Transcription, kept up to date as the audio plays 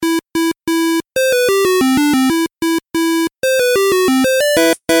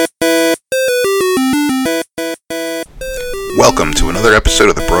Welcome to another episode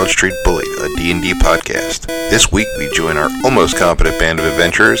of the Broad Street Bully, a D&D podcast. This week we join our almost competent band of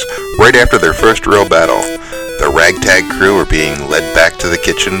adventurers right after their first real battle. The ragtag crew are being led back to the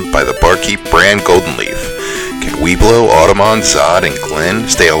kitchen by the barkeep Bran Goldenleaf. Can Weeblo, Automon, Zod, and Glenn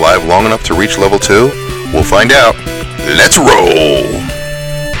stay alive long enough to reach level 2? We'll find out. Let's roll!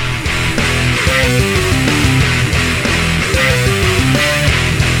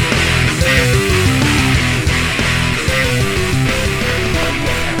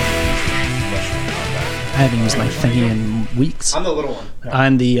 I haven't used my thingy in weeks. I'm the little one.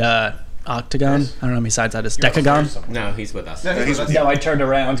 I'm the octagon. Yes. I don't know how many sides that is. Decagon? No, he's with us. No, I turned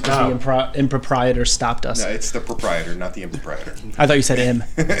around because the improprietor stopped us. No, it's the proprietor, not the improprietor. I thought you said im.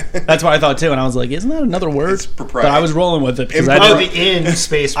 That's what I thought too, and I was like, isn't that another word? It's proprietor. But I was rolling with it because the in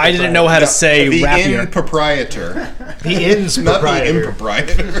space. I didn't know how to say the rapier. proprietor. The in's Not the proprietor.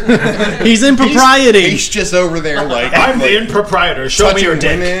 improprietor. He's in propriety. He's just over there like I'm the in proprietor. Show me your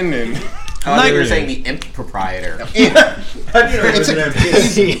dick. women and They were saying the imp proprietor. he's a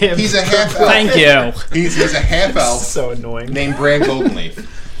half elf. Thank you. He's a half elf So annoying. named Bran Goldenleaf.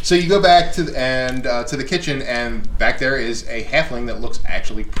 So you go back to the kitchen, and back there is a halfling that looks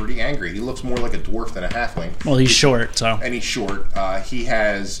actually pretty angry. He looks more like a dwarf than a halfling. Well, he's short, so. And he's short. He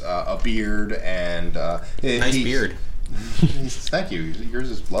has a beard and Nice beard. Thank you.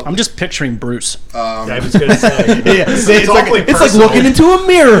 Yours is lovely. I'm just picturing Bruce. I was gonna say. It's awfully like it's like personal. looking into a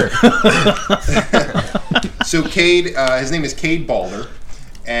mirror. So Cade, his name is Cade Balder,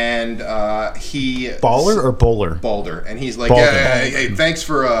 and he Baller or bowler? Balder, and he's like, Balder. hey, thanks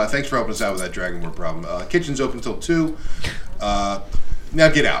for helping us out with that Dragonborn problem. Kitchen's open till 2. Now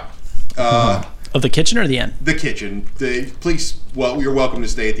get out. Of the kitchen or the end? The kitchen. Please. Well, you're welcome to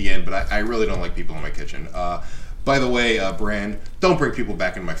stay at the end, but I really don't like people in my kitchen. By the way, Bran, don't bring people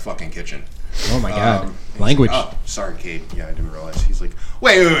back in my fucking kitchen. Oh my god. He's Language. like, oh, sorry, Cade. Yeah, I didn't realize. He's like,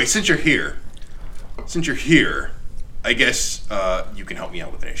 wait. Since you're here, I guess you can help me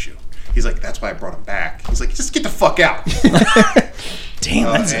out with an issue. He's like, that's why I brought him back. He's like, just get the fuck out.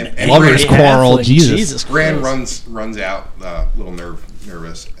 Damn, that's and an Lovers angry quarrel, halfling. Jesus. Bran Christ. runs out, a little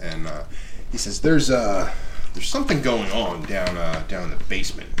nervous, and he says, "There's something going on down in the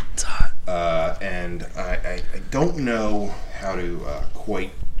basement, It's hot. and I don't know how to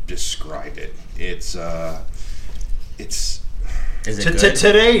quite describe it. It's Is it good?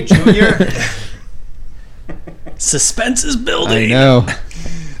 Today, Junior. Suspense is building. I know.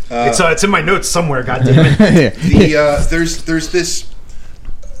 It's in my notes somewhere. Goddamn it. There's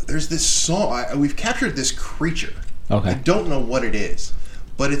this song. We've captured this creature. Okay. I don't know what it is,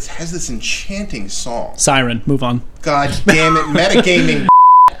 but it has this enchanting song. Siren, move on. God damn it, metagaming.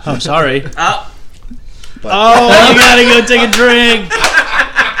 Oh, sorry. Oh, Oh, you gotta go take a drink.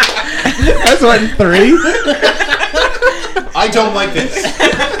 That's what 3. I don't like this.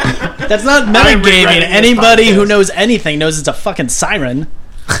 That's not metagaming. regretting this Anybody who podcast. knows anything knows it's a fucking siren.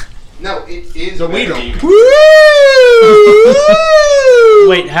 No, it is metagaming.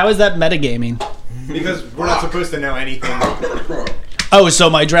 Wait, how is that metagaming? Because we're not supposed to know anything. Oh, so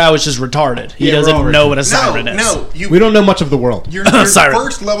my drow is just retarded. He Yeah, we're all doesn't know what a siren is. No, We don't know much of the world. You're Siren.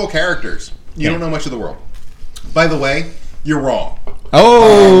 first level characters. You don't know much of the world. By the way, you're wrong.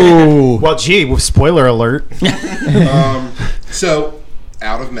 Oh. Well, gee, spoiler alert. So,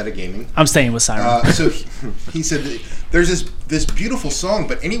 out of metagaming. I'm staying with siren. So he said that there's this beautiful song,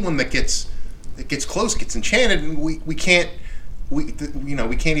 but anyone that gets close gets enchanted, and we can't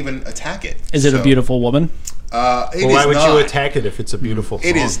even attack it. Is it a So, beautiful woman? It Why is would not. you attack it if it's a beautiful song?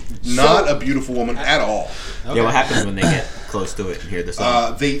 It is not a beautiful woman at all. yeah. What happens when they get close to it and hear the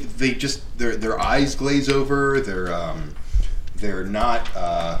song? They just their eyes glaze over. They're not.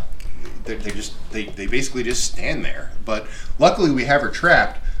 They basically just stand there. But luckily we have her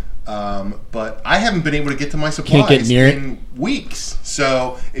trapped. But I haven't been able to get to my supplies get near it? in weeks.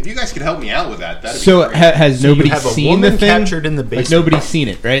 So if you guys could help me out with that, that'd So be great. has You nobody have a seen woman the thing? captured in the Like basement. nobody's seen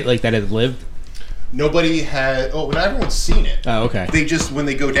it, right? Like that has lived. Nobody had. Oh, not everyone's seen it. Oh, okay. They just when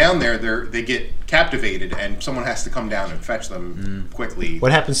they go down there, they get captivated, and someone has to come down and fetch them quickly.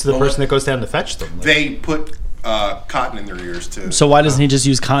 What happens to the person that goes down to fetch them? Like, They put cotton in their ears to. So why doesn't he just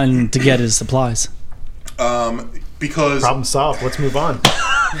use cotton to get his supplies? Because problem solved. Let's move on.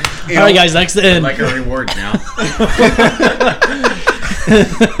 you All right, know, guys, next in. Like a reward now.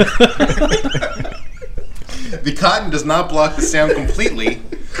 the cotton does not block the sound completely,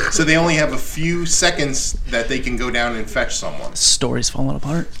 so they only have a few seconds that they can go down and fetch someone. Story's falling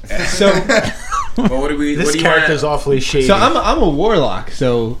apart. So Well, what do we? This what do you character's wanna, awfully shady. so I'm a warlock.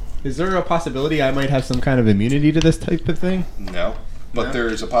 So is there a possibility I might have some kind of immunity to this type of thing? No. but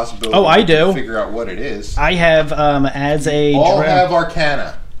there's a possibility. Oh, I you can do. Figure out what it is. I have as a All dra- have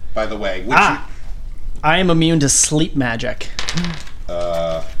Arcana, by the way. Which I am immune to sleep magic.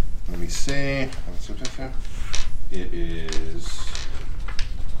 let me see. It is.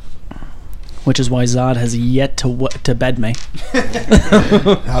 Which is why Zod has yet to bed me.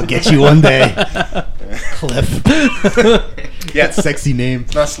 I'll get you one day. Cliff. Yeah, it's Sexy name.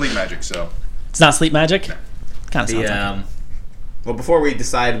 not sleep magic, so. It's not sleep magic? Kind of sounds like it. Well, before we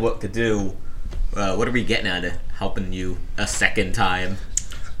decide what to do, what are we getting out of helping you a second time?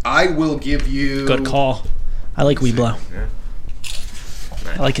 I will give you. Good call. I like Weeblo. Yeah.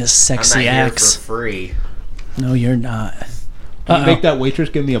 I like his sexy I'm not here axe. for free. No, you're not. Can you make that waitress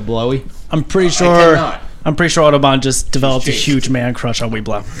give me a blowy? I'm pretty I sure. cannot. I'm pretty sure Autobahn just developed a changed. huge man crush on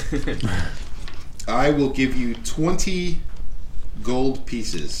Weeblo. I will give you 20 gold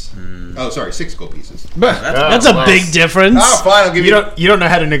pieces. Oh, sorry, 6 gold pieces. That's a big difference. Oh, fine, I'll give you. You don't know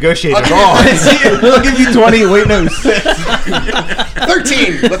how to negotiate I'll at give all. We'll give you 20. Wait, no.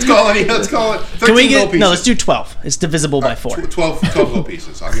 13. Let's call it 13 Can we gold get pieces. no? Let's do 12. It's divisible by 4. 12 gold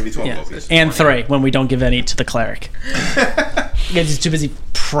pieces. I'll give you 12 Yeah. gold pieces. And 3 when we don't give any to the cleric. Because he's too busy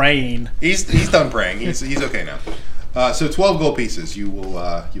praying. He's done praying. He's okay now. So 12 gold pieces you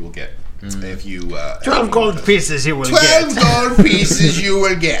will get if you 12 gold pieces you will 12 get. gold pieces you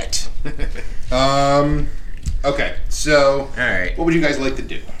will get. Okay, so All right. what would you guys like to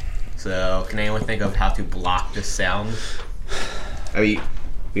do? So, can anyone think of how to block this sound? I mean,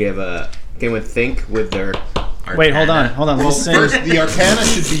 we have a. Can anyone think with their? Wait, hold on. Arcana? Let me Well, sing. first, the Arcana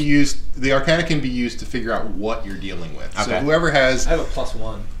should be used. The Arcana can be used to figure out what you're dealing with. So Okay. whoever has have a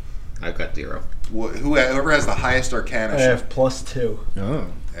 +1. I've got 0. whoever has the highest Arcana I should, have +2. Oh.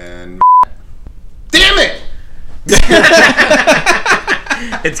 and damn it!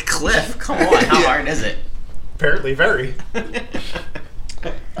 It's Cliff. Come on, how hard is it? Apparently very.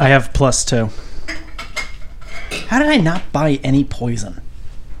 I have +2. How did I not buy any poison?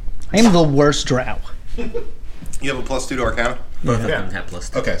 I am the worst drow. You have a +2 to Arcana. Both of them have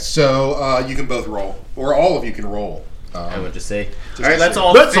 +2. Okay, so you can both roll, or all of you can roll. I would just say. Just All right, to let's see.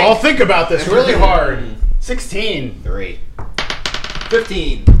 all. Let's think. all think about this really hard. 16. 3.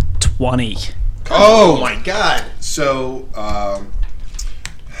 15. 20. Oh my god! So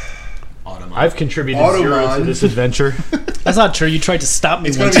Automon. I've contributed Automon. 0 to this adventure. That's not true. You tried to stop me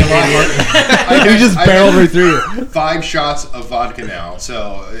it's once. going to be a lot harder. You just barreled right through you. 5 shots of vodka now,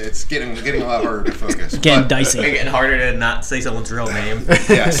 so it's getting a lot harder to focus. Getting But, dicey. It's getting harder to not say someone's real name.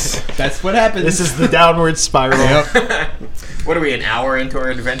 Yes. That's what happens. This is the downward spiral. What are we, an hour into our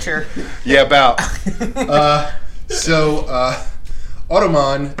adventure? Yeah, about.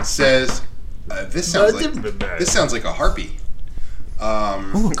 Automon says, "This sounds like a harpy."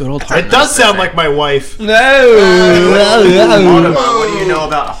 Ooh, good old heart. It does sound like my wife. No. Automon, what do you know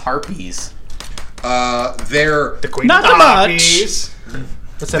about harpies? They're The queen Not of the much. harpies.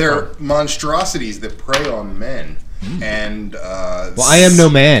 What's that they're for? monstrosities that prey on men, and Well, I am no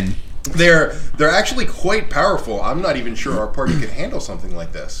man. They're actually quite powerful. I'm not even sure our party could handle something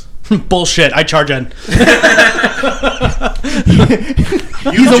like this. Bullshit. I charge in.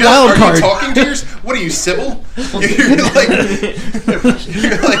 He's a wild Are card. you talking to yours? What are you, Sybil? You're like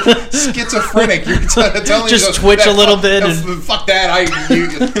schizophrenic. You're telling Just us twitch that, a little bit and- Fuck that!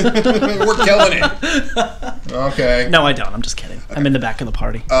 We're killing it. Okay. No, I don't. I'm just kidding. I'm in the back of the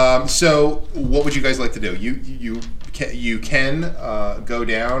party. So, what would you guys like to do? You can go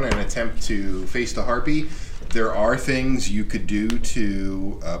down and attempt to face the harpy. There are things you could do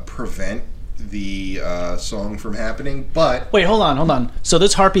to prevent the song from happening, but Wait, hold on. So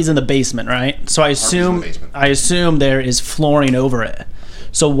this harpy's in the basement, right? So I assume basement. there is flooring over it.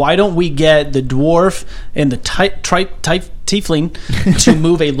 So why don't we get the dwarf and the tiefling to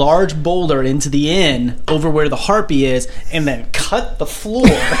move a large boulder into the inn over where the harpy is, and then cut the floor.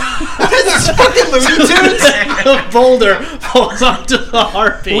 That's fucking Looney Tunes. The boulder falls onto the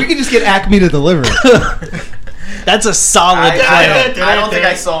harpy. We could just get Acme to deliver it. That's a solid plan. I don't think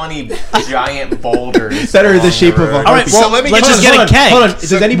I saw any giant boulders. That are the along shape of a road. All right, well, So let me let's get- just get a keg. Hold on.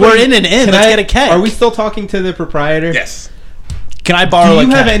 Does anybody? We're in an inn. Can Let's I- get a keg. Are we still talking to the proprietor? yes. Can I borrow Do a you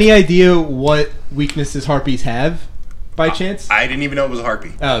keg? have any idea what weaknesses harpies have, by chance? I didn't even know it was a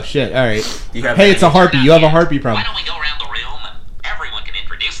harpy. Oh shit! All right. You have Hey, it's a any- harpy. You have a harpy Why problem. don't we go around the room and everyone can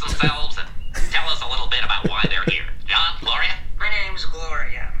introduce themselves and tell us a little bit about why they're here. John, Gloria? My name's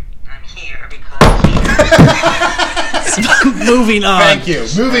Gloria. I'm here because Moving on. Thank you.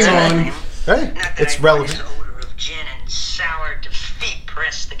 Moving on. Hey, not that it's I relevant. want this odor of gin and sour defeat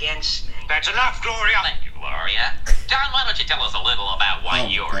pressed against me. That's enough, Gloria. Thank you, Gloria. John, why don't you tell us a little about why Oh,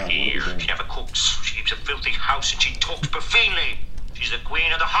 you're God, what are we here? doing? She never cooks. She keeps a filthy house and she talks profanely. She She's the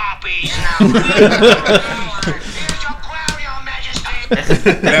queen of the harpies now. Here's your quail, your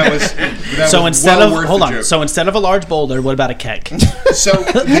majesty. That was So instead well of worth hold the on, joke. so instead of a large boulder, what about a keg? So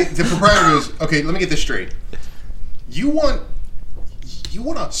the proprietor goes, okay, let me get this straight. You want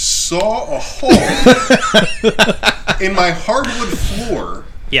to saw a hole in my hardwood floor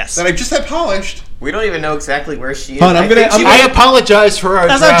Yes. that I just had polished. We don't even know exactly where she is. Hold on, I apologize for our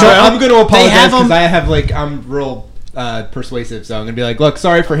That's not drow. true. I'm going to apologize have 'em- because I have I'm real persuasive, so I'm going to be like, look,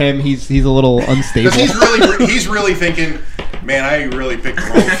 sorry for him. He's a little unstable. Because he's really thinking, man, I really picked the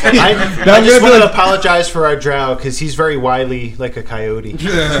wrong fucking I outfit." just want to apologize for our drow because he's very wily, like a coyote.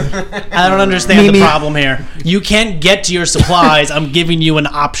 I don't understand the problem here. You can't get to your supplies. I'm giving you an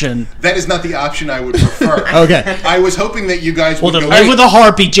option. That is not the option I would prefer. Okay. I was hoping that you guys Well, would to go. live with a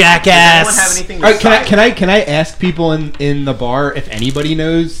harpy, Does anyone have jackass. anything All right, beside- can I ask people in the bar if anybody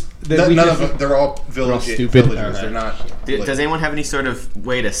knows that None of them. They're all stupid. villagers. Alright. They're not. Does anyone have any sort of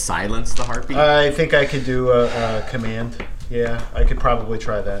way to silence the harpy? I think I could do a command. Yeah, I could probably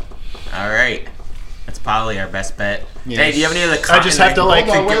try that. All right. That's probably our best bet. Hey, do you have any other I just have to like.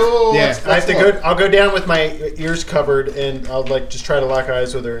 Hold on, wait, Yeah. let's I have to look. go. I'll go down with my ears covered, and I'll like just try to lock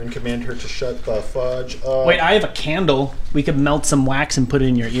eyes with her and command her to shut the fudge up. Wait, I have a candle. We could melt some wax and put it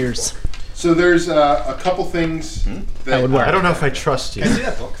in your ears. So there's a couple things that would work. I don't know if I trust you.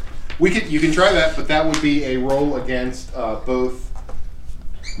 You can try that, but that would be a roll against both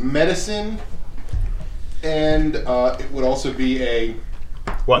medicine and it would also be a.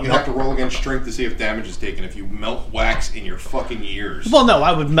 What? You have to roll against strength to see if damage is taken if you melt wax in your fucking ears. Well, no,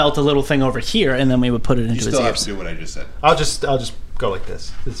 I would melt a little thing over here, and then we would put it You into his still have to ears. do what I just said. I'll just go like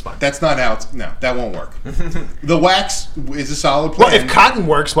this. It's fine. That's not how it's. No, that won't work. The wax is a solid plan. Well, if cotton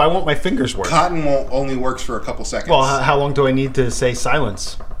works, why won't my fingers work? Cotton only works for a couple seconds. Well, how long do I need to say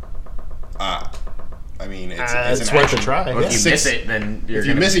silence? I mean, it's It's an worth action. a try. Or Yeah. if you miss it, then you're If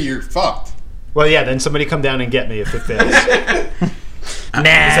you gonna miss it, you're fucked. Well, yeah. Then somebody come down and get me if it fails. Is Nah.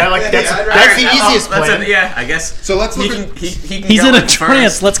 that like that's All the right, easiest that's plan? yeah, I guess. So let's He look can, at. he can He's go in a first.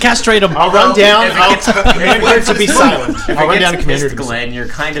 trance. Let's castrate him. I'll run down. If it I'll gets- command her to be silent. If I'll it run down and gets command her missed, to be silent. Glenn, you're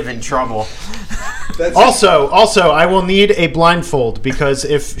kind of in trouble. Also, I will need a blindfold because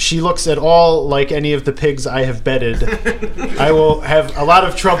if she looks at all like any of the pigs I have bedded, I will have a lot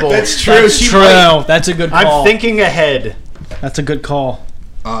of trouble. That's true. That's true. That's a good call. I'm thinking ahead. That's a good call.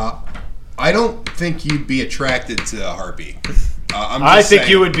 I don't think you'd be attracted to a harpy. I think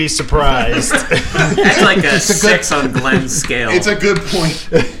you would be surprised. That's like a 6 on Glenn's scale. It's a good point.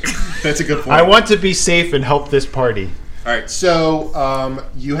 That's a good point. I want to be safe and help this party. All right, so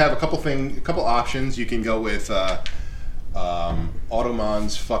you have a couple options. You can go with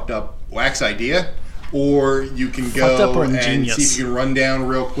Automon's fucked up wax idea, or you can Fucked up go or and ingenious? see if you can run down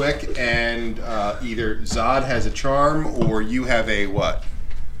real quick. And either Zod has a charm, or you have a what?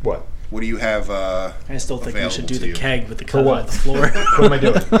 What? What do you have? I still think we should available do to the you? keg with the cut what? on the floor. What am I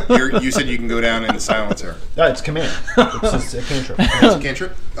doing? You said you can go down and silence her. No, it's command. It's just a cantrip. That's a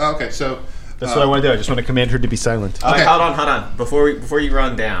cantrip. Oh, okay, so That's what I want to do. I just want to command her to be silent. All right, Okay. hold on. Before you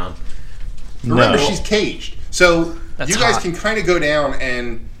run down, remember No. she's caged. So That's you guys hot. can kind of go down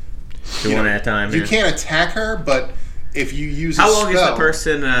and do one at a time. you here. can't attack her, but if you use How a long is the spell,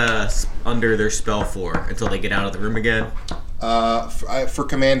 person under their spell for until they get out of the room again? For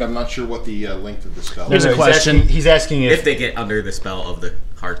command, I'm not sure what the length of the spell There's is. a he's question. asking- He's asking If if they get under the spell of the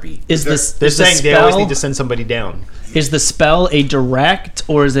harpy. Is this they're is the saying they always spell- need to send somebody down. Is the spell a direct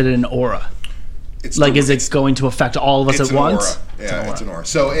or is it an aura? It's Like, the- is it going to affect all of us it's at an once? Aura. Yeah, it's an aura.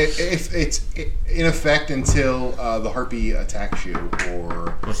 So if it's in effect until the harpy attacks you,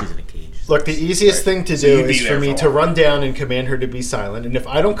 or Well, she's in a cage. Look, the easiest thing to So do you'd be is for there me for a to while. run down and command her to be silent. And if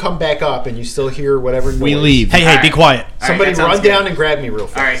I don't come back up and you still hear whatever noise, We leave. Hey, be quiet. somebody that sounds run down good. and grab me real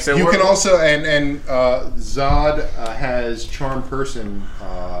fast. All right, so you we're- can also and Zod has charm person.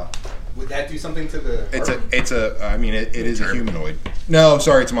 Would that do something to the? It's a. I mean, it is a humanoid. No,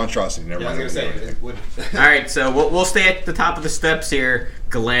 sorry, it's a monstrosity. Never mind. it would. All right, so we'll stay at the top of the steps here,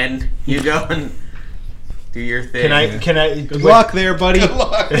 Glenn. You go and do your thing. Can I? Good luck there, buddy.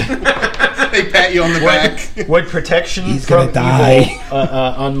 They pat you on the back. Would protection He's from gonna die. evil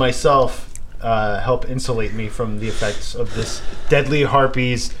on myself help insulate me from the effects of this deadly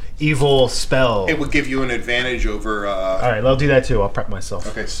harpy's evil spell? It would give you an advantage over. All right, I'll do that too. I'll prep myself.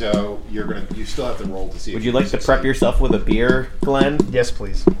 Okay, so you still have to roll to see. Would if you like to prep succeed. yourself with a beer, Glenn? Yes,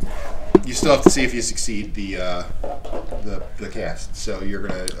 please. You still have to see if you succeed the cast. So you're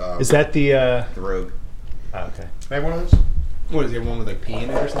gonna. Is that the? The rogue. Okay. Can I have one of those? What is there one with like pee in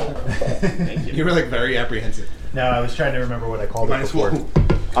it or something? You were like very apprehensive. No, I was trying to remember what I called Might it as before. well.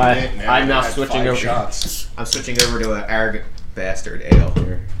 I'm now Had switching 5 over. shots. I'm switching over to an bastard ale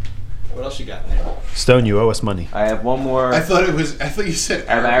here. What else you got in there? Stone, you owe us money. I have one more. I thought you said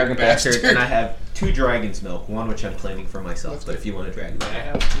I have Arrogant Bastard, and I have 2 Dragon's Milk, one which I'm claiming for myself, but if you want a Dragon's Milk. I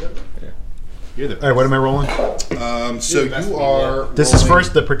have the other one. Yeah. You're the All right, what am I rolling? So you are. This is rolling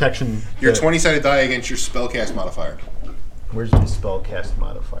first the protection. your the- 20-sided die against your spellcast modifier. Where's the spellcast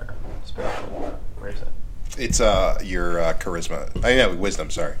modifier? Where is that? It's your charisma. I know wisdom.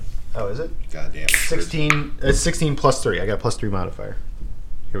 Sorry. Oh, is it? God damn. 16. It's 16 plus 3. I got plus 3 modifier.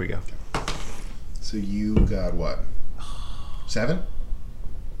 Here we go. So you got what? 7?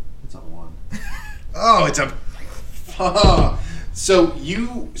 It's a 1. Oh, it's a. So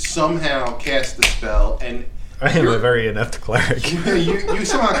you somehow cast the spell, and I am a very inept cleric. you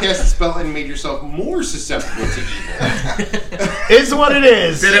somehow cast the spell and made yourself more susceptible to evil. Is what it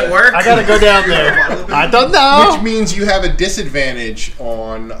is. Did it work? I gotta go down there. I don't know. Which means you have a disadvantage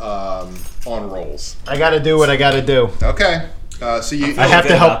on rolls. I gotta do what I gotta do. Okay. So you. I have to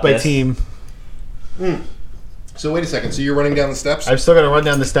good help about my this. team. So wait a second. So you're running down the steps. I've still got to run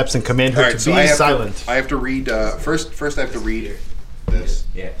down the steps and command her All right. to So be I have silent. To, I have to read first. I have to read this.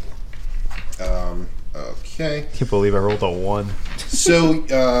 Yeah. Okay. I can't believe I rolled a 1. So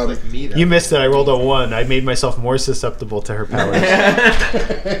Like me, though. You missed it. I rolled a 1. I made myself more susceptible to her powers.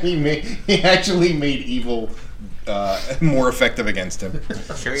 he actually made evil more effective against him.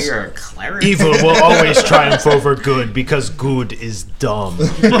 Sure, you're a cleric. Evil will always triumph over good because good is dumb.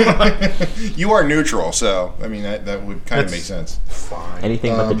 You are neutral, so I mean that would kind of That's- make sense. Fine.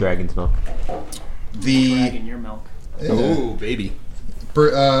 Anything but the Dragon's Milk. The Dragging your milk. Oh, baby.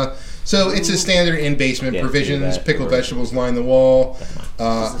 So it's a standard in basement Yeah, provisions. do that. Pickled vegetables line the wall.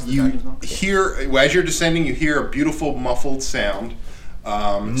 the You dragon's milk? hear as you're descending, you hear a beautiful muffled sound.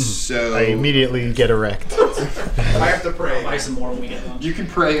 So I immediately get erect. I have to pray. Buy some more when we get home. you can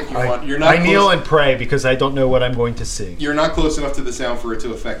pray if you want. You're not. I kneel close, and pray because I don't know what I'm going to see. You're not close enough to the sound for it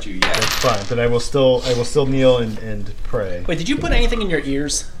to affect you yet. That's fine, but I will still kneel and pray. Wait, did you put anything in your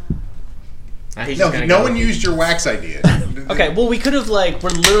ears? No one used your wax idea. Okay, well, we could have, we're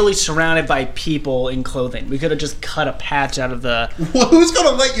literally surrounded by people in clothing. We could have just cut a patch out of the... Well, who's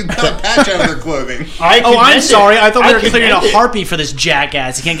gonna let you cut a patch out of their clothing? Oh, I'm sorry. I thought we were clearing a harpy for this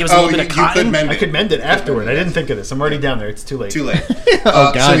jackass. You can't give us a Oh, little you bit of cotton? could mend I it. could mend it afterward. I didn't think of this. I'm already down there. It's too late. Too late.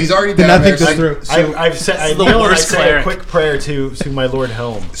 Oh, God. So he's already Did down not there. think this through. I've said I This is the kneel and I worst say cleric. a quick prayer to my Lord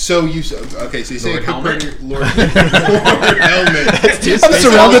Helm. So you okay? So you say Lord a quick prayer Helmet? to Lord Helmet. I'm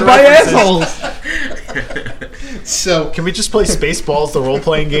surrounded by assholes. So Can we just play Spaceballs, the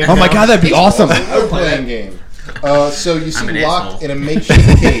role-playing game? Oh my now? God, that'd be awesome. role playing game. So you see an locked asshole. in a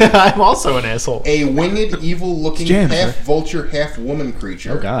makeshift cave, I'm also an asshole. a winged, evil-looking Jam, half sir. vulture, half woman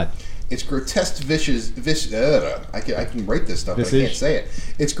creature. Oh God. Its grotesque I can write this stuff, but I can't Visage? say it.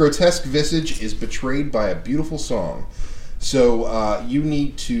 Its grotesque visage is betrayed by a beautiful song. So you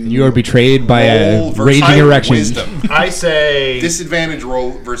need to. You are betrayed by roll a versus raging erection. Wisdom. I say Disadvantage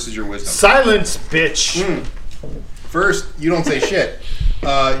roll versus your wisdom. silence, bitch. First, you don't say shit.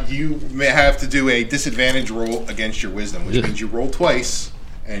 You may have to do a disadvantage roll against your wisdom, which Ugh. means you roll twice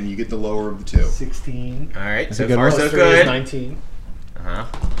and you get the lower of the two. 16 All right, so a good far roll. so plus 3 is good. 19. Uh-huh.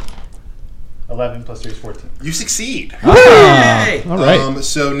 11 plus 3 is 14. You succeed. Hey! All right.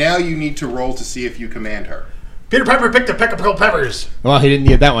 So now you need to roll to see if you command her. Peter Pepper picked a peck of pickled peppers. Well, he didn't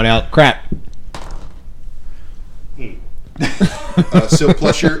get that one out. Crap. So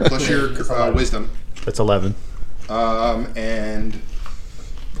plus your wisdom, That's 11. and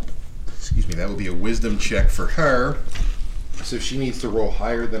excuse me, that would be a wisdom check for her. So she needs to roll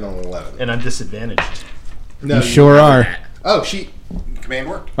higher than an 11. And I'm disadvantaged. No, You sure are. Oh, command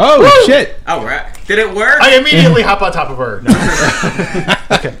worked. Oh shit! Oh, right. Did it work? I immediately hop on top of her. No.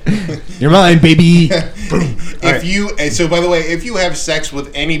 Okay. You're mine, baby. If you, and so by the way, if you have sex with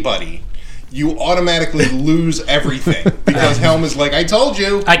anybody, you automatically lose everything because Helm is like, I told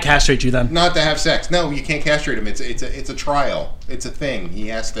you I castrate you then. not to have sex. No, you can't castrate him. It's a trial. It's a thing. He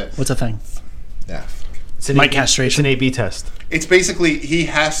has to. What's a thing? Yeah. It's an My AB castration. It's an A/B test. It's basically he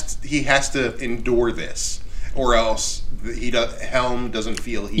has to endure this, or else Helm doesn't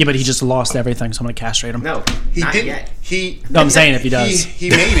feel he. Yeah, but he just lost everything, so I'm going to castrate him. No, he not didn't. yet. He. No, I'm saying if he does. He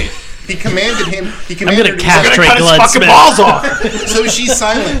made it. He commanded him. He I'm commanded. going to him- castrate Cut his Glenn fucking Smith. balls off. So she's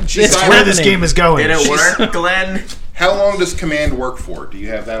silent. She's It's Where silent. this happening. game is going. Did it work, Glenn? How long does command work for? Do you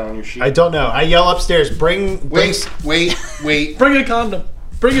have that on your sheet? I don't know. I yell upstairs. Bring. Wait. Bring a condom.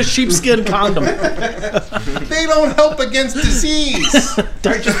 Bring a sheepskin condom. They don't help against disease.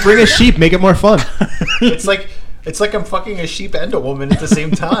 Just bring a sheep. Make it more fun. It's like I'm fucking a sheep and a woman at the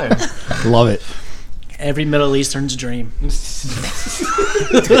same time. Love it. Every Middle Eastern's dream.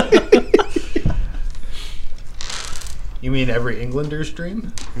 You mean mean every Englander's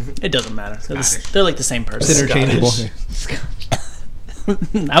dream? It doesn't matter. They're like the same person. It's interchangeable.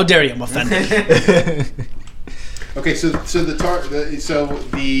 How dare you? I'm offended. Okay, so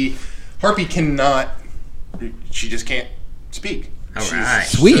the harpy cannot. She just can't speak. All right.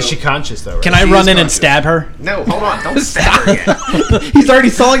 Sweet. Is she conscious though? Right? Can I She run is in and conscious. stab her? No, hold on. Don't stab her yet. He's already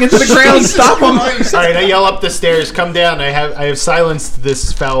falling into the ground. Stop him. All right, I yell up the stairs. Come down. I have silenced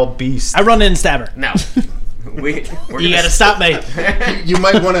this foul beast. I run in and stab her. No. We're You gotta stop me. You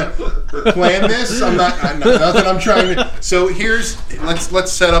might want to plan this. Nothing. I'm trying to. So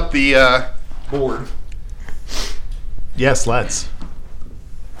let's set up the board. Yes, let's.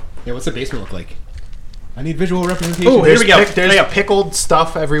 Yeah, what's the basement look like? I need visual representation. Oh, here we go. There's pickled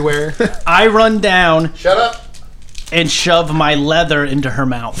stuff everywhere. I run down Shut up. and shove my leather into her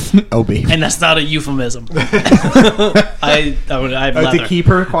mouth. Oh, baby. And that's not a euphemism. I have leather. To keep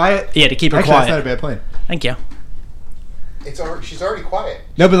her quiet? Yeah, to keep her Actually, quiet. that's not a bad plan. Thank you. She's already quiet.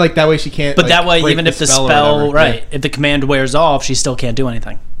 No, but like that way she can't. But like, that way, break even if the or spell, whatever. right, if the command wears off, she still can't do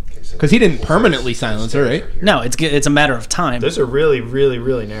anything. Because he didn't permanently silence her, right? No, it's a matter of time. Those are really, really,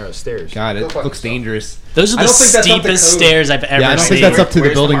 really narrow stairs. God, it looks dangerous. Those are I the don't think that's up to steepest code. stairs I've ever Yeah, I don't seen. think that's up to the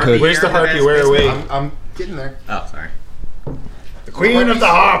Where's building harpy code. Where's the here? harpy? Where are we? I'm getting there. Oh, sorry. The Queen of the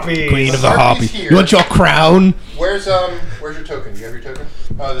Harpies. Queen of the Harpy's Harpy. here. You want your crown? Where's your token? Do you have your token?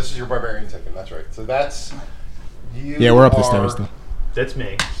 Oh, this is your barbarian token. That's right. So that's you. Yeah, we're up the are stairs though. That's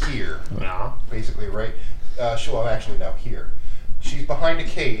me. Here, No. basically, right? Well, actually, no, here. She's behind a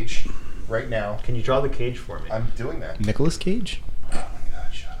cage right now. Can you draw the cage for me? I'm doing that. Nicolas Cage? Oh my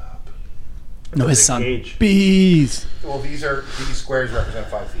God! Shut up. No, his The son. Cage. Bees. Well, these squares represent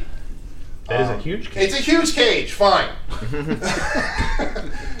 5 feet. That is a huge cage. It's a huge cage. Fine.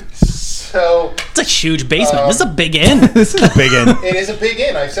 So It's a huge basement. This is a big inn. This is a big inn. it is a big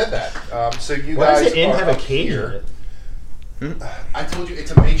inn. I said that. So you Why guys does the inn are have a up cage in here. it? I told you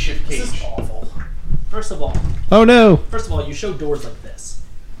it's a makeshift cage. This is awful. First of all, Oh no. you show doors like this.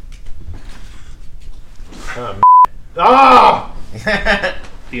 Ah!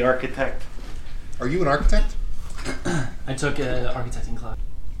 The architect. Are you an architect? I took an architecting class.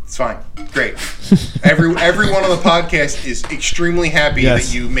 It's fine. Great. Everyone on the podcast is extremely happy Yes.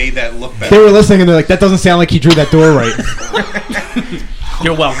 that you made that look They better. were listening and they're like, that doesn't sound like he drew that door right.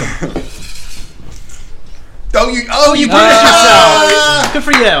 You're welcome. Oh, you put yourself. Good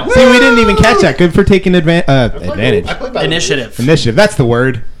for you. See, we didn't even catch that. Good for taking advantage. I played by the Initiative. Initiative. That's the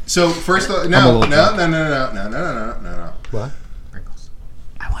word. So first, I'm a no. little What?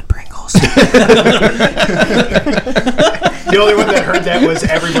 I want Pringles. The only one that heard that was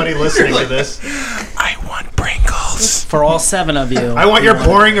everybody listening to this. I want Pringles. For all 7 of you. I want your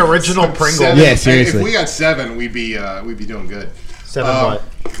boring original Pringle. Seven. Yeah, seriously. If we got 7, we'd be doing good. 7 what?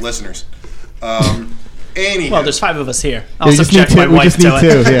 Listeners. Anyhow. Well, there's 5 of us here. I'll We just need subject my two. We wife just need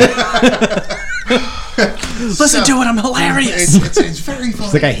to it. two. Yeah. Listen to it. I'm hilarious. It's very funny.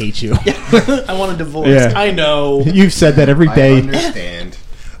 It's like I hate you. I want a divorce. Yeah. I know. You've said that every I day. understand.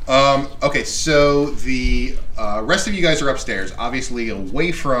 Okay, so the rest of you guys are upstairs, obviously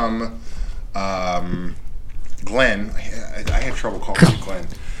away from Glenn. I have trouble calling him Glenn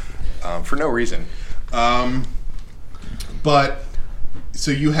for no reason. But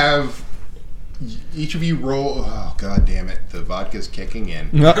so you have each of you roll. Oh God damn it! The vodka's kicking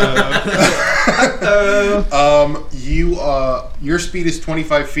in. Your speed is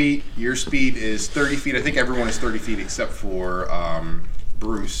 25 feet. Your speed is 30 feet. I think everyone is 30 feet except for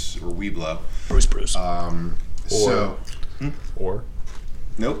Bruce or Weeblo. Bruce. So Or?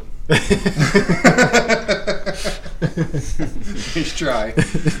 nope. Nice try.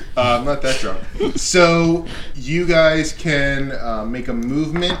 I'm not that drunk. So you guys can make a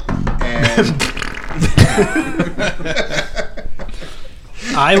movement and.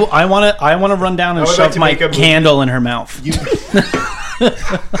 I want to run down and I would shove like to my make a move. candle in her mouth. You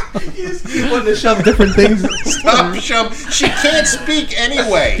want to shove different things. stop, shove. She can't speak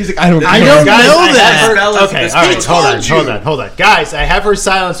anyway. He's like, I don't. I don't Guys, know I that. have her- Okay, all right, told you. hold on. Guys, I have her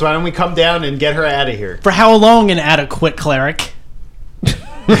silenced. Why don't we come down and get her out of here? For how long, an adequate cleric?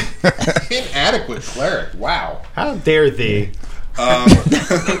 Inadequate cleric. Wow. How dare thee?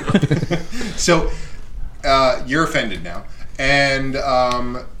 So you're offended now, and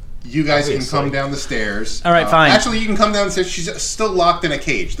you guys can Obviously. come down the stairs. All right, fine. Actually, you can come down the stairs. She's still locked in a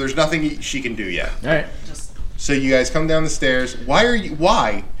cage. There's nothing she can do yet. All right. So you guys come down the stairs.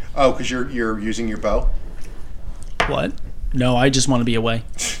 Why? Oh, because you're using your bow. What? No, I just want to be away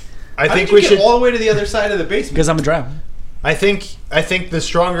I think we should. all the way to the other side of the basement. because I'm a drow. I think the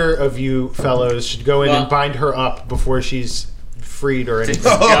stronger of you fellows should go in Well- and bind her up before she's freed or anything.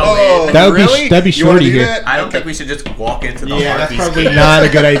 Oh, That would be- really? that'd be You wanna shorty do here. that? I don't think we should just walk into the Yeah, that's Harpies probably cage. not a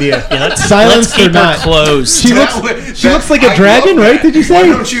good idea. Let's Silenced or keep her not? closed. She That looks. would- She that- looks like a I dragon, love right? that. Did you Why say?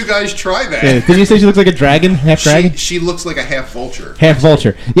 don't you guys try that? Yeah, didn't you say she looks like a dragon, half dragon, She looks like a half vulture. half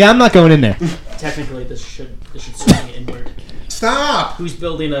vulture? Yeah, I'm not going in there. Technically, this should swing inward. Stop! Who's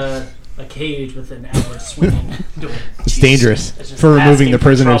building a cage with an outward swinging door? It's dangerous It's just for removing asking the for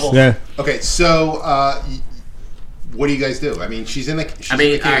prisoners. trouble. Yeah. Okay, so what do you guys do? I mean, she's in the. She's I mean,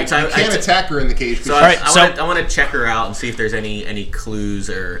 in the cage. alright, so you can't attack her in the cage. So because I want to check her out and see if there's any clues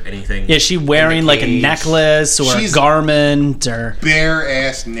or anything. Yeah, is she wearing like a cage. necklace or She's- a garment or? bare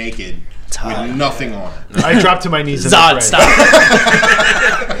ass naked Tight. with nothing on her. I dropped to my knees. and Zod, prayed. stop!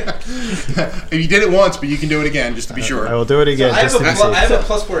 You did it once, but you can do it again just to be sure. I will do it again. I just have, to a be pl- I safe. have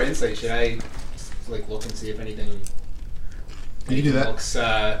a +4 insight. Should I like look and see if anything? You can do that. Looks, Go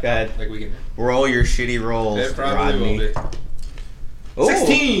ahead. like we can. Roll your shitty rolls, It probably Rodney. will be. Ooh.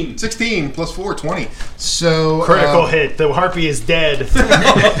 16. 16 plus 4, 20. So Critical hit. The harpy is dead.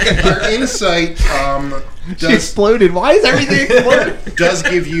 Your insight She does exploded. Why is everything exploding? does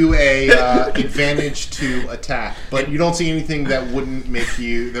give you a advantage to attack, but you don't see anything that would make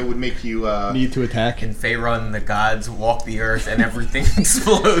you Need to attack. In Faerun, the gods walk the earth and everything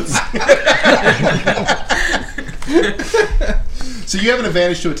explodes. So you have an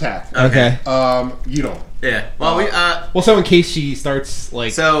advantage to attack. Okay. You don't. Yeah. Well, Well, so in case she starts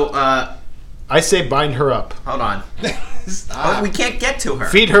like, I say bind her up. hold on. Oh, we can't get to her.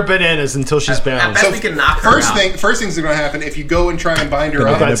 Feed her bananas until she's At bound. best, we can knock her First out. things that are going to happen if you go and try and bind her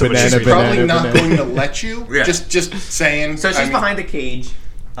Banana, up. banana, She's banana, probably not banana. going to let you. Yeah. Just saying. So she's I mean, behind the cage.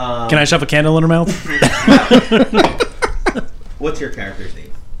 Can I shove a candle in her mouth? What's your character's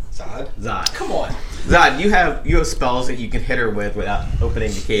name? Zod. Zod. Come on. Zod, you have spells that you can hit her with without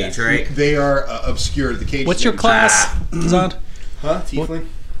opening the cage, right? They are obscured. The cage. What's your class, Zod? Huh? Tiefling.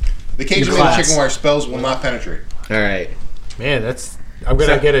 The cage Your made of class. chicken wire spells will not penetrate. All right. Man, I'm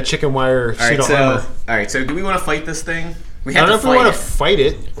gonna get a chicken wire suit of armor. All right. So, do we want to fight this thing? We I don't know if we want it. to fight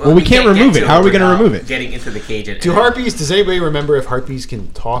it. Well, we can't remove get it. How are we gonna without remove it? Getting into the cage. Do harpies? Does anybody remember if harpies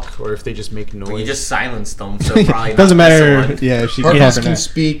can talk or if they just make noise? Well, you just silenced them, so probably doesn't not this matter. one. Yeah, if she's Harpies talking. can That.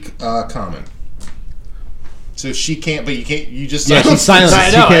 speak common. So she can't, but you can't. You just Yeah, she's silence. silent. I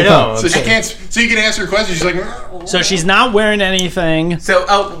know, She can't I know. talk. So she can't. So you can ask her questions. She's like, So she's not wearing anything. So,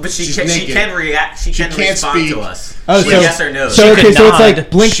 but she She's can, she naked. can react. She can can't respond speak. to us. Oh, With so- yes or no. So could okay, so it's nod.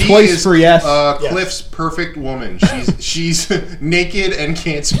 like blink she twice is for yes. Cliff's perfect woman. She's naked and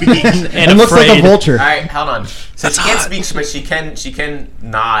can't speak. and looks like a afraid. vulture. All right, hold on. So she can't speak, but she can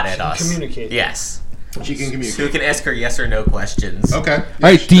nod at us. communicate. Yes. She can So we communicate. can ask her yes or no questions. Okay. Yeah,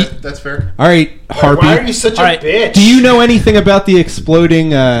 right, that's fair. All right, Harpy. Why are you such a All right. bitch? Do you know anything about the exploding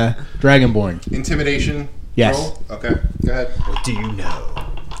Dragonborn? Intimidation. Yes. Roll? Okay. Go ahead. What do you know?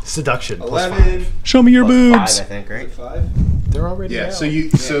 Seduction. plus 11. Show me your Plus boobs. 5, I think, right? 5. They're already Yeah. out. So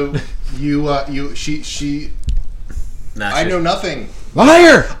she. No, I know nothing.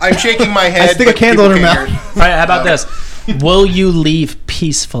 Liar! I'm shaking my head. stick a but candle in people her can't mouth. All right, how about this? Will you leave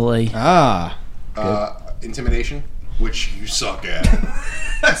peacefully? Ah. hear. Intimidation, which you suck at.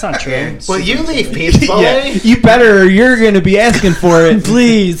 That's not true. Well, you leave peacefully. Yeah, you better, or you're going to be asking for it.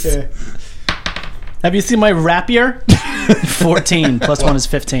 Please. Have you seen my rapier? 14 plus 1 is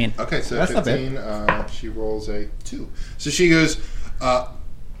 15. Okay, so That's not bad. 15. She rolls a 2. So she goes. Well,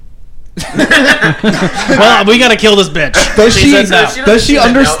 we gotta kill this bitch. Does she, says no. does she She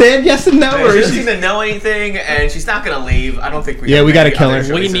doesn't understand yes and no? She Or is doesn't she... seem to know anything, and she's not gonna leave. I don't think we. Yeah, have we gotta any kill other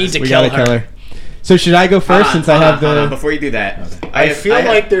her. We choices. need to We kill gotta her. kill her. So should I go first Hold on, since I have hold on, the... before you do that, I have- feel have-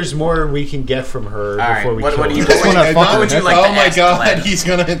 like there's more we can get from her All right, before we what kill do you her. just wanna and fuck not- her. would you like oh to my ask god, Glenn? he's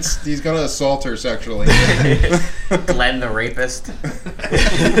gonna assault her sexually. Glenn the rapist.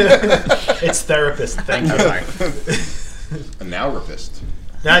 It's therapist. Thank you. Sorry. A now rapist.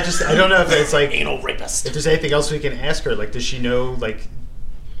 No, I don't know if it's like Anal rapist. if there's anything else we can ask her. Like, does she know like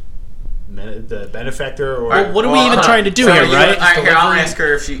the benefactor or? Well, what are we even trying to do So here, are you- right? All right, here, I'll Delivery? ask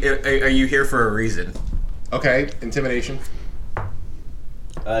her if she. Are you here for a reason? Okay, intimidation.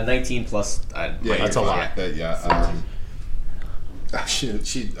 19 plus. Yeah, that's you're a fine. lot.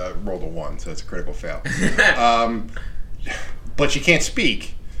 She rolled a 1, so that's a critical fail. But she can't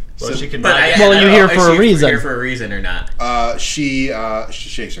speak. Well, So she can. But Well, you're here is for a she reason. Here for a reason or not? she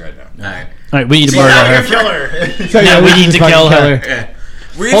shakes her head no. All right. All right, we need to She's not murder here her. kill her. So, No, we just need to fucking kill her. Yeah.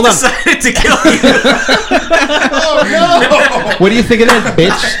 We've Hold on. decided to kill you. Oh What do you think of that,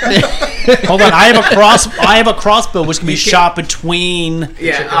 bitch? Hold on, I have a crossbow which can be shot between.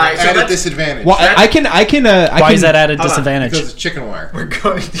 Yeah. All right. no! So At a let's. disadvantage. Well, I can. Why can, is that at a Hold on, disadvantage? because it's chicken wire. We're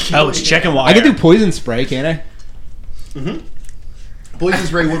going to kill Oh, it's chicken wire. I can do poison spray, can't I? poison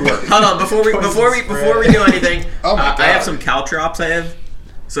spray would work. Hold on, before we do anything, Oh my I have God. some caltrops.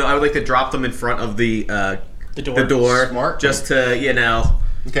 So I would like to drop them in front of the door. The door, Smart. just to Okay, in I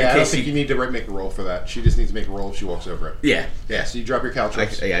don't case think you need to make a roll for that. She just needs to make a roll if she walks over it. Yeah, Yeah, so you drop your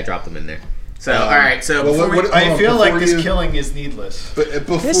caltrops. I dropped them in there. So all right, so well, before what- we, I feel like before this killing is needless. But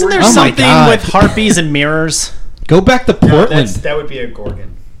before Isn't there Oh my something God. with harpies and mirrors? Go back to Portland. That would be a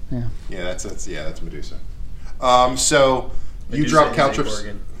Gorgon. yeah, that's Medusa. So you Medusa drop is a caltrops.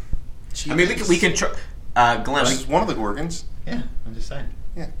 Gorgon. I mean, we can try. Glenn, This is one of the Gorgons. Yeah, I'm just saying.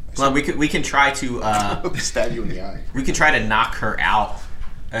 Yeah. Glenn, we can try to Stab you in the eye. we can try to knock her out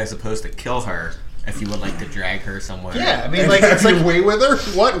as opposed to kill her. If you would like to drag her somewhere. Yeah, I mean, And like have it's like your way with her?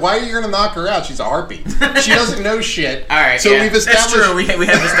 What? Why are you gonna knock her out? She's a harpy. She doesn't know shit. All right. So yeah, we've established. That's true. We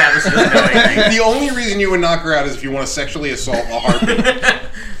have established she doesn't know anything. The only reason you would knock her out is if you want to sexually assault a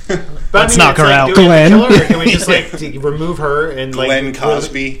harpy. But Let's knock her out. Do we have to Glenn. kill her, or can we just like remove her and Glenn like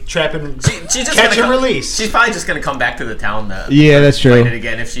Cosby. trap and She's just catch gonna and release? She's probably just gonna come back to the town to Yeah, that's fight it true.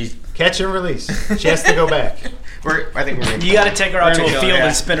 again if she's. Catch and release. She has to go back. I think we're. Gonna You got to take her out to a We're gonna field go, yeah.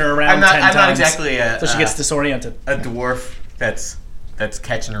 and spin her around I'm not 10 I'm not times. exactly So she gets disoriented. a dwarf that's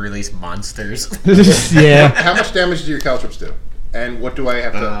catch and release monsters. Yeah. How much damage do your caltrops do? And what do I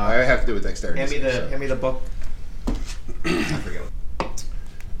have to? I have to do with dexterity. hand me the book. I forget.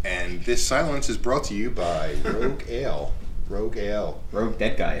 And this silence is brought to you by Rogue Ale. Rogue Ale. Rogue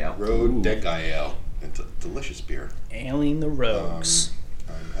dead guy out. Rogue Dead Guy Ale. It's a delicious beer. Ailing the rogues.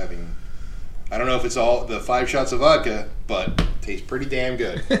 I'm having. I don't know if it's all the 5 shots of vodka, but it tastes pretty damn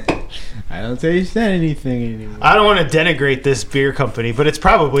good. I don't taste anything anymore. I don't want to denigrate this beer company, but it's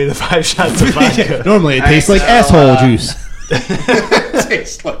probably the 5 shots of vodka. Normally it tastes like so, asshole juice. It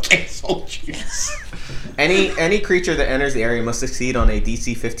tastes like asshole juice. Any creature that enters the area must succeed on a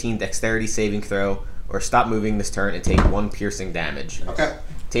DC 15 dexterity saving throw or stop moving this turn and take 1 piercing damage. Okay.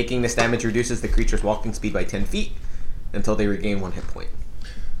 Taking this damage reduces the creature's walking speed by 10 feet until they regain 1 hit point.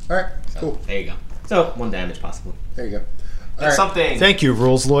 All right. Cool. There you go. So 1 damage possible. There you go. That's something. Thank you,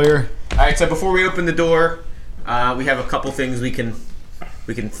 rules lawyer. All right. So before we open the door, we have a couple things we can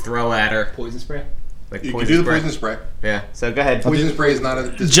throw at her. Poison spray. Like You can do the poison spray. Yeah. So go ahead. Poison spray is not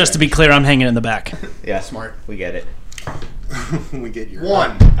a. Just to be clear, I'm hanging in the back. Yeah. Smart. We get it. we get your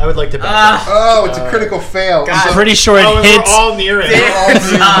 1. I would like to back up. Oh, it's a critical fail. God. So- Pretty sure it Oh, and hits. we're all near it.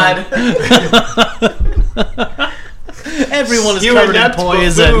 God. Everyone is You covered are in not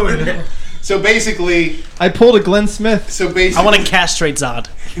poison. buffoon. So basically, I pulled a Glenn Smith. I want to castrate Zod.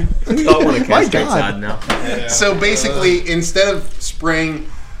 Don't want to cast God. Sod now. So basically, instead of spraying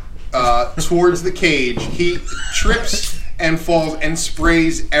towards the cage, he trips and falls and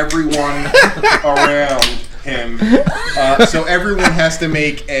sprays everyone around him. So everyone has to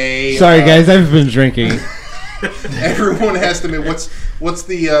make a. Sorry guys, I've been drinking. Everyone has to make what's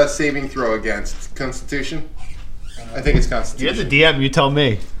the saving throw against Constitution? I think it's You're Constitution. the DM. You tell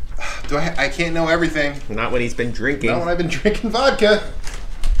me. I can't know everything. Not when he's been drinking. Not when I've been drinking vodka.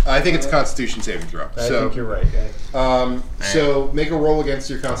 I think it's a Constitution saving throw. I think you're right. So make a roll against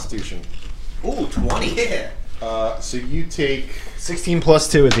your Constitution. Ooh, 20. Yeah. So you take. 16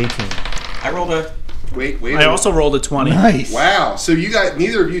 plus 2 is 18. I rolled a. Wait. I also rolled a 20. Nice. Wow. So you got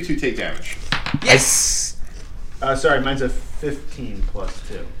neither of you two take damage. Yes. Sorry, mine's a 15 plus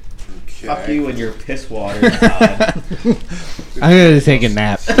 2. Okay. Fuck you and your piss water. God. I'm gonna take a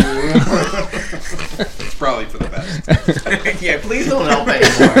nap. It's probably for the best. Yeah, please don't help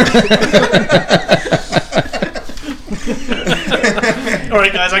anymore. All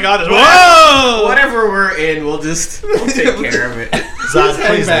right, guys, I got this. Whoa! Whatever we're in, we'll take care of it. Zod,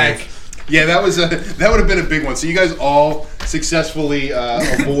 please back. Yeah, that would have been a big one. So you guys all successfully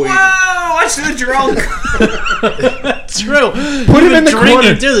avoid. Whoa! Watch the drunk. That's true. Put him in the Drinking,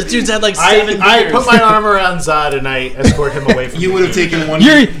 corner. dude. This dude's had like 7 I beers. put my arm around Zod and I escort him away from You me. would have taken one.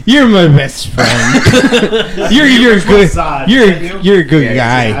 You're my best friend. you're good. Zod. You're a good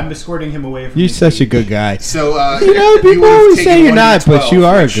guy. I'm escorting him away from You're me. such a good guy. So You know, people would've always taken say you're 1d12, not, but you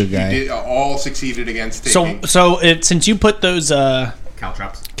are a which good guy. You did, all succeeded against taking. So since you put those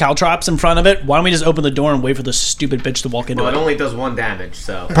Caltrops. caltrops in front of it, why don't we just open the door and wait for the stupid bitch to walk into Well, it it? only does 1 damage,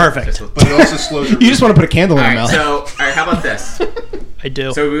 so. Perfect. but it also slows. You just want to put a candle in your Alright, mouth. so, how about this? I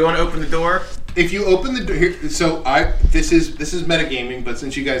do. So, we want to open the door? If you open the door, so this is metagaming, but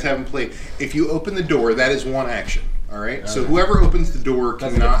since you guys haven't played, if you open the door, that is one action. All right. So whoever opens the door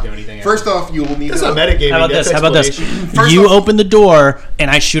Doesn't cannot. get to do anything First off, you will need. That's to not metagaming. How about that's this? How about this? explanation. First You off- open the door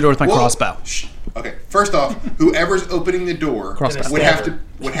and I shoot her with my Whoa. crossbow. Shh. Okay. First off, whoever's opening the door Crossbow. would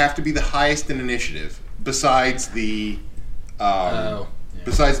have to be the highest in initiative, besides the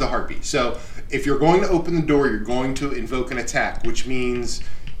besides the harpy. So if you're going to open the door, you're going to invoke an attack, which means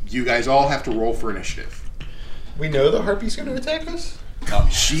you guys all have to roll for initiative. We know the harpy's going to attack us?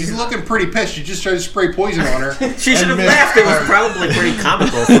 She's looking pretty pissed. You just tried to spray poison on her. She should have laughed. It was probably pretty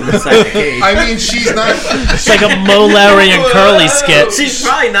comical from inside the cage. I mean, she's not... It's like a Mo Lowry and Curly skit. She's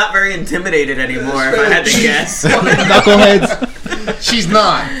probably not very intimidated anymore, if I had to guess. Knuckleheads. She's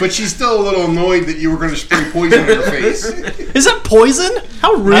not, but she's still a little annoyed that you were going to spray poison in her face. Is it poison?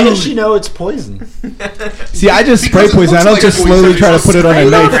 How rude. How does she know it's poison? See, I just spray Because it poison. I looks don't like just poison. slowly try to put it on a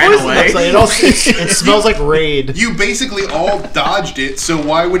knife. Ran away. It smells like Raid. You basically all dodged it, so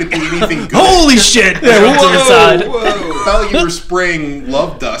why would it be anything good? Holy shit! Yeah, to the side. Felt you were spraying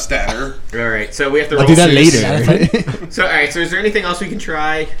love dust at her. Alright, so we have to roll. I'll do that Seriously. later. So, alright, so is there anything else we can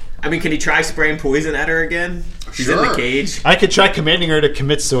try? I mean, can he try spraying poison at her again? She's in the Sure. cage. I could try commanding her to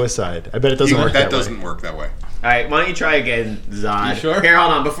commit suicide. I bet it doesn't work That that doesn't way. work that way. Alright, why don't you try again, Zod? You sure? Here,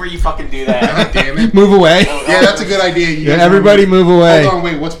 hold on, before you fucking do that. God damn it. Move away. Yeah, that's a good idea. You Yeah, guys everybody wanna- move away. Hold on,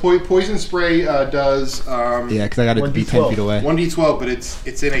 wait. What's poison spray does? Yeah, because I got it to be 10 feet away. 1d12, but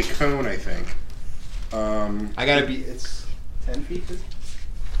it's in a cone, I think. I gotta be. It's 10 feet.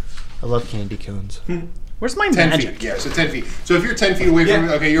 I love candy cones. Where's my 10 magic? feet. Yeah, so 10 feet. So if you're 10 feet away from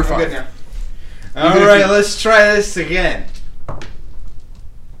it, okay, you're I'm fine. good now. Even All if right, you- let's try this again.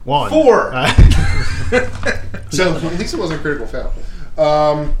 1. 4. So at least it wasn't a critical fail.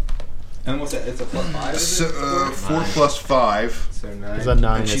 And what's that? It's a +5. Is So, it? 4 plus 5. So 9. It's a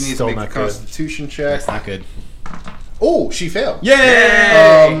 9. And she It's needs to still make a not good. Constitution check. That's not good. Oh, she failed.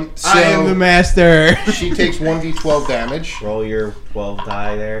 Yay! So I am the master. she takes 1d12 damage. Roll your 12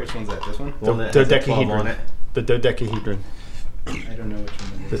 die there. Which one's that? This one? One that has a 12 on Dodecahedron. it. The dodecahedron. I don't know which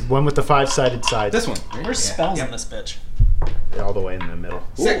one The it is. one with the 5-sided side. This one. Right? There's Yeah. spells Yep. in this bitch. All the way in the middle.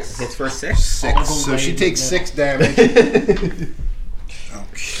 6. Hits for 6. 6. So she takes 6 damage.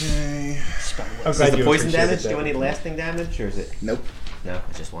 Okay. I'm Is glad the you poison appreciated damage? that. Do you want any lasting damage, or is it? Nope. No,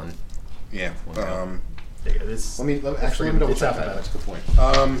 it's just one. Yeah. There you go. This- Let me double It's check that. alphabetical. That's a good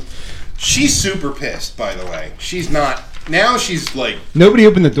point. She's super pissed, by the way. She's not. Now she's like, Nobody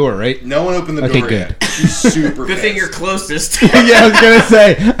opened the door, right? no one opened the Okay, door good. yet. She's super Good pissed. thing you're closest. Yeah, I was gonna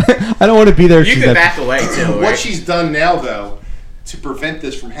say. I don't want to be there. if You she's can at- back away too. What Right? she's done now, though, to prevent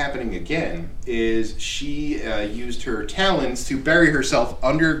this from happening again, is she used her talons to bury herself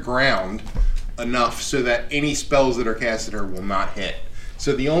underground enough so that any spells that are cast at her will not hit.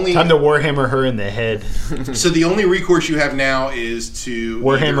 So the only Time to Warhammer her in the head. recourse you have now is to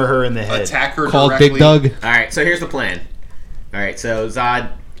Warhammer either her in the head. attack her Called directly. Big Doug. All right, so here's the plan. All right, so Zod,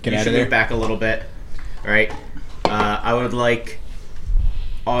 Get you out should of there. move back a little bit. All right, I would like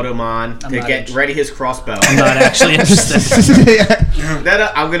Automon to not get interested. ready his crossbow. I'm not actually interested.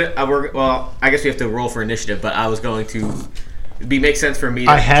 I'm gonna. Well, I guess we have to roll for initiative, but I was going to. It'd make sense for me.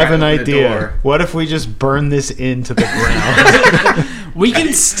 To I have try an to open the idea. door. What if we just burn this into the ground? We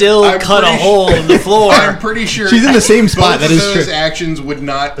can still I'm cut a pretty hole in the floor. I'm pretty sure She's in the same spot. both That of is those true. actions would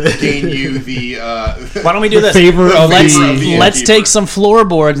not gain you the. Why don't we do this? Favor of Let's the let's take some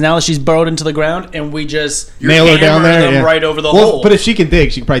floorboards now that she's burrowed into the ground, and we just Nail her down hammer there. them yeah. right over the Well, hole. but if she can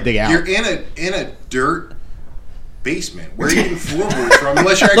dig, she can probably dig out. You're in a dirt basement. Where are you getting floorboards from?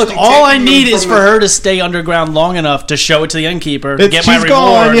 Unless you're actually Look, all I taking need them is from for the- her to stay underground long enough to show it to the innkeeper, to It's- get my she's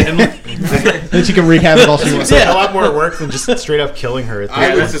gone, reward. yeah. And, Then she can wreak havoc all she wants. It's a lot more work than just straight up killing her. At I Yeah,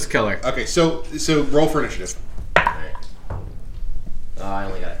 would- let's just kill her. Okay, so roll for initiative. I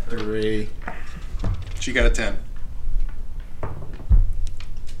only got 3. She got a 10.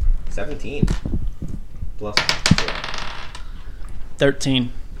 17 plus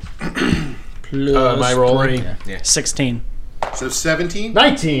 13. Plus am I rolling? 3. 16. So 17.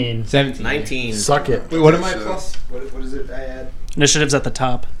 19. 17. 19. Suck it. Wait, what am I So- plus? What is it I add? Initiative's at the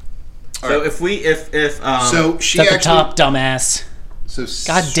top. So if So It's she at the actually. top, dumbass. So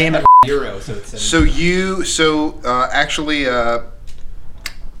God damn it. Euro, so it's 7.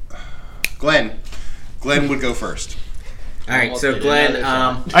 Glenn would go first. all right, Almost so did Glenn,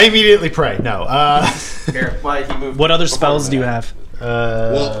 another I immediately pray. No. here, why he moved? What other before spells we do you went. have?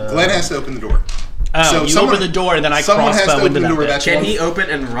 Well, Glenn has to open the door. Oh, So you someone- open the door and then I someone has to crossbow open into the that door, bitch. that's- Can he open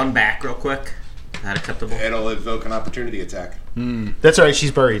and run back real quick? Is that acceptable? It'll invoke an opportunity attack. That's all right. She's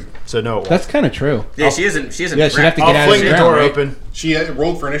buried, so no. It won't. That's kind of true. Yeah, she isn't. She isn't. Yeah, she'd have to I'll get out of fling the the ground, door right? open. She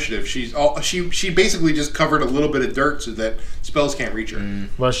rolled for initiative. She basically just covered a little bit of dirt so that spells can't reach her.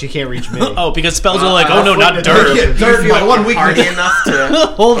 Well, she can't reach me. Oh, because spells are like, oh I'll no, fling not the door dirt. open. Do you feel one weakness. hardy enough to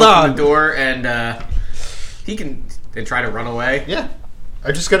Hold open on. the door and he can and try to run away? Yeah.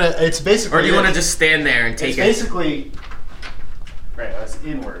 I'm just gonna. It's basically. Or do you want to just stand there and take It's it? basically. Right. That's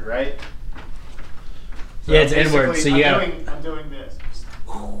inward, right? Yeah, it's inward, so you I'm gotta- doing this.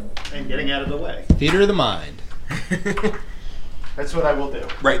 and getting out of the way. Theater of the mind. That's what I will do.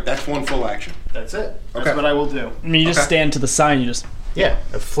 Right, that's one full action. That's it. That's Okay. what I will do. I mean, you just Okay. stand to the side and you just... Yeah,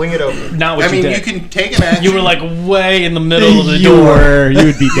 I fling it over. Not what I mean, you you did. can take an action. You were like way in the middle of the You door. were. You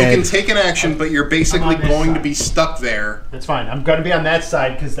would be You can dead. take an action, but you're basically I'm on this going to side. be stuck there. That's fine. I'm going to be on that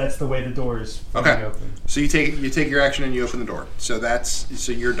side because that's the way the door is Okay. open. So you take your action and you open the door. So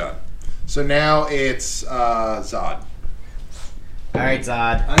you're done. So now it's Zod. Alright,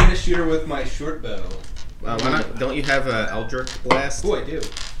 Zod. I'm gonna shoot her with my short bow. Why not? Don't you have a Eldritch Blast? Oh, I do.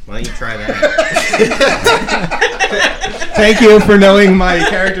 Why don't you try that? Thank you for knowing my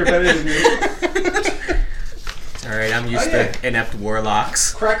character better than me. Alright, I'm used yeah. to inept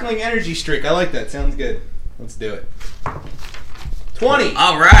warlocks. Crackling energy streak. I like that. Sounds good. Let's do it. 20.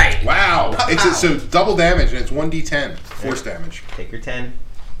 Alright! Wow. So double damage and it's 1d10 force damage. Take your 10.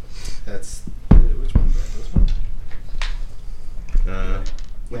 That's which one? This one?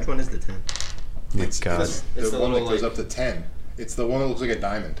 Which one is the 10? It's God. the It's the one that little, goes like- up to 10. It's the one that looks like a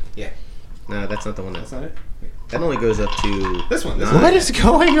diamond. No, that's not the one. That's not it. That only goes up to... This one. This Nine. What is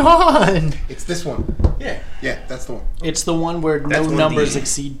going on? It's this one. Yeah. Yeah, that's the one. It's the one where That's no 1D. numbers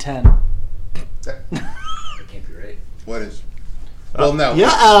exceed 10. That can't be right. What is? Well, no.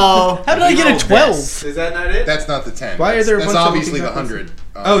 Uh-oh. How did I get a 12? Is that not it? That's not the 10. Why are there a That's bunch of obviously the looking 100.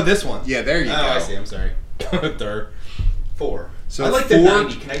 Oh, this one. Yeah, there you go. Oh, I see. I'm sorry. Third. 4. So I like 4, the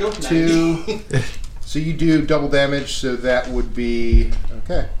 90. Can I go with 90? 2. So you do double damage, so that would be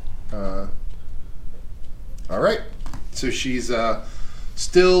okay. All right. So she's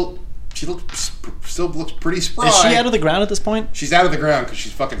still looks pretty spry. Is she out of the ground at this point? She's out of the ground because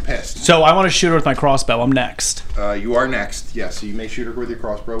she's fucking pissed. So I want to shoot her with my crossbow. I'm next. You are next. Yeah. So you may shoot her with your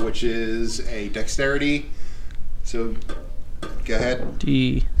crossbow, which is a dexterity. So go ahead.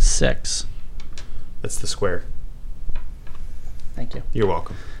 D6. That's the square. Thank you. You're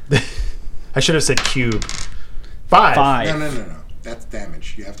welcome. I should have said cube. 5. 5. No. That's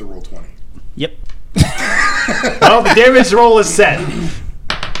damage. You have to roll 20. Yep. Well, the damage roll is set.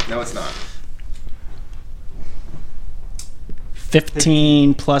 No, it's not.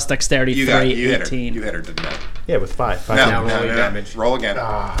 15 plus dexterity, You 3, got. You hit her. 18. You hit her, didn't you? Yeah, with 5. No, Now roll no. your damage. Roll again.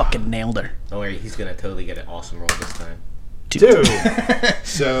 Fucking nailed her. Don't worry, he's gonna totally get an awesome roll this time. 2.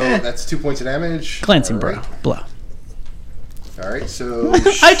 So that's 2 points of damage. Glancing All bro. right. Blow. All right. So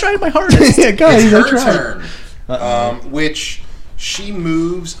I tried my hardest. Yeah, guys, it's I her tried. turn, which she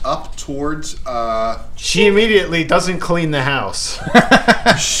moves up towards. She immediately doesn't clean the house.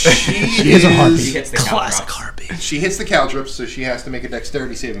 She is a harpy. He hits the Classic caltrops. harpy. She hits the caltrops, so she has to make a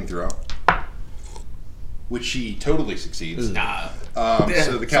dexterity saving throw, which she totally succeeds. So the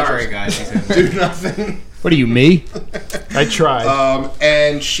Sorry, caltrops guys. He's gonna- do nothing. What are you, me? I tried.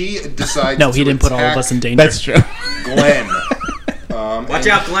 And she decides. No, he to didn't put all of attack us in danger. That's true. Glenn. Watch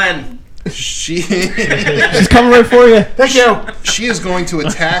out, Glenn! She It's coming right for you. Thank you. she is going to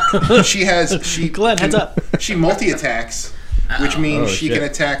attack. Glenn, heads up. She multi-attacks, which means Oh, she shit. can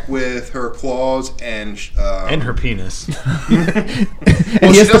attack with her claws and And her penis. And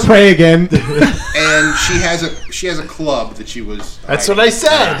he she has to doesn't- pray again. and she has a club that she was. That's what I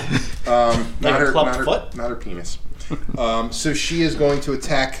said. Not her clubbed not her, foot? not her penis. So she is going to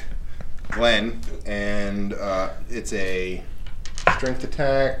attack Glenn, and it's a strength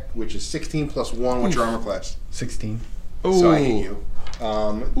attack, which is 16 plus 1. What's your armor class? 16. So I hit you.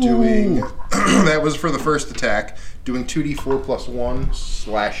 Doing that was for the first attack. Doing 2d4 plus 1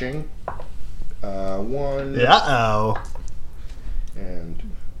 slashing. 1 Uh-oh. and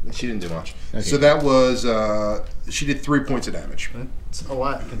she didn't do much. So that was she did 3 points of damage. It's a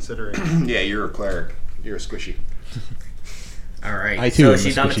lot considering. Yeah, you're a cleric. You're a squishy. Alright, I too so am is she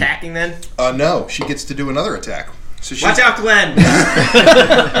a done squishy. attacking then? No, she gets to do another attack. So she Watch out, Glenn!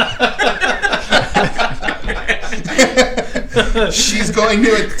 She's going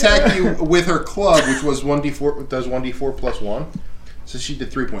to attack you with her club, which was 1d4. Does 1d4 plus 1. So she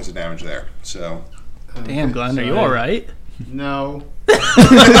did 3 points of damage there. So Damn, Glenn, are you all right? No. He's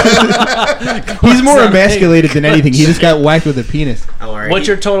more emasculated than anything. He just got whacked with a penis. Oh, alright. What's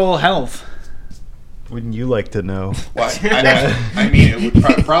your total health? Wouldn't you like to know? what? I mean, it would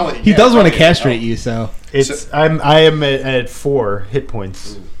probably. He does want to castrate you, so. It's I am at 4 hit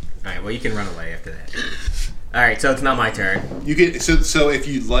points. Alright, well, you can run away after that. Alright, so it's not my turn. You can so if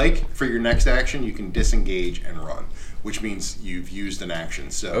you'd like for your next action, you can disengage and run, which means you've used an action.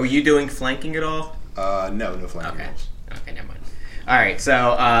 So Are you doing flanking at all? no flanking Okay. rolls. Okay, never mind. Alright,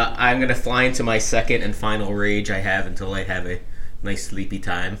 so I'm going to fly into my second and final rage I have until I have a nice sleepy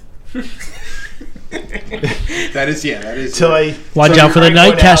time. That is. Till I Watch till out for the I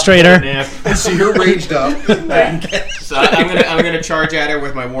night run out for a castrator. nap. So you're raged up. So I'm gonna charge at her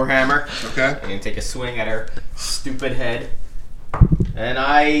with my warhammer. Okay. I'm gonna take a swing at her stupid head, and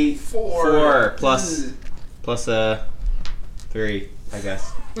I four plus 3, I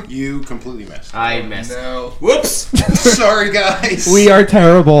guess. You completely missed. I missed. No. Whoops. Sorry, guys. We are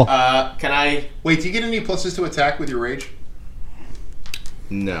terrible. Can I? Wait, do you get any pluses to attack with your rage?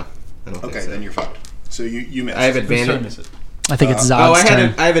 No, I don't think Okay, so. then you're fucked. So you missed. I have advantage. I think it's Oh, Zod's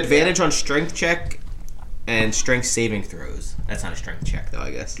turn. I have advantage on strength check and strength saving throws. That's not a strength check, though.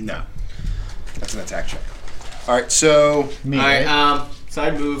 I guess. No. That's an attack check. All right, so Me, All right. right? So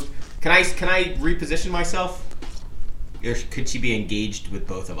I moved. Can I reposition myself? Or could she be engaged with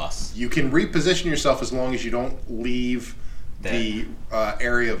both of us? you can reposition yourself as long as you don't leave the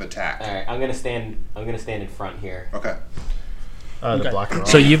area of attack. All right. I'm gonna stand in front here. Okay. The blocker.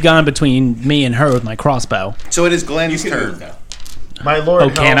 So you've gone between me and her with my crossbow. So it is Glenn's You can turn. move though. My Lord Oh,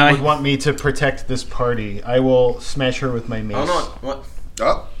 can Helm I? would want me to protect this party. I will smash her with my mace. Oh no! What?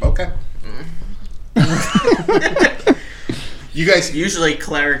 Oh, okay. You guys, Usually,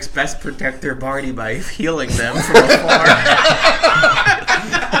 clerics best protect their party by healing them from afar.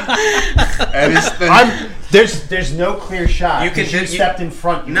 that is the, There's no clear shot. You can- 'cause you you- stepped in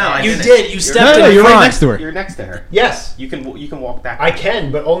front. No, I You didn't. did. You no, stepped no, in you're front. right next to her. You're next to her. Yes, You can walk back. I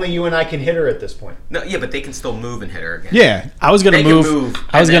can, but only you and I can hit her at this point. No, yeah, but they can still move and hit her again. Yeah. I was gonna They can move. move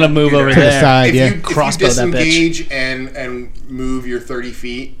I was and gonna then move do over their- To the there. side, if yeah. you Crossbow that bitch. disengage and move your 30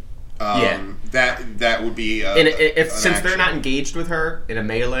 feet, that would be And an since they're action. not engaged with her in a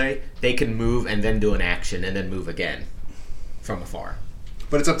melee, they can move and then do an action and then move again from afar.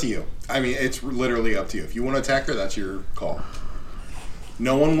 But it's up to you. I mean, it's literally up to you. If you want to attack her, that's your call.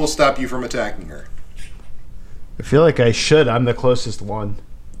 No one will stop you from attacking her. I feel like I should. I'm the closest one.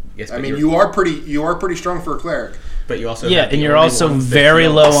 Yes, I but mean, you're- you are pretty strong for a cleric. But you also Yeah, have the and you're only also one that very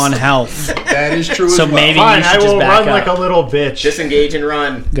heals. low on health. That is true So as well. maybe- Fine, you should I will just back run up. like a little bitch. Disengage and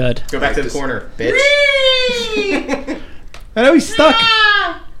run. Good. Go back to the Just- corner, bitch. I know he's stuck.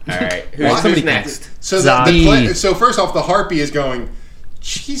 All right, who's somebody next? So Zod. so first off, the harpy is going,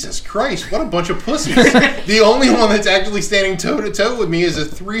 Jesus Christ, what a bunch of pussies. The only one that's actually standing toe-to-toe with me is a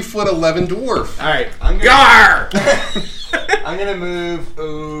 3'11" dwarf. All right, I'm gonna move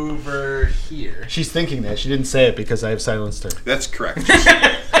over here. She's thinking that. She didn't say it because I have silenced her. That's correct.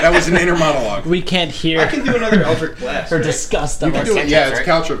 That was an inner monologue. We can't I hear can do another Eldritch Blast. her right? disgust of You can us. do it. Yeah, it's right?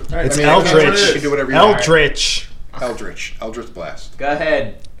 Caltrim. It's You Eldritch. can do whatever you want. Eldritch. Eldritch Blast. Go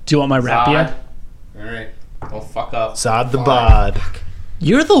ahead. Do you want my rapier? All right. Don't fuck up. Zod the bod.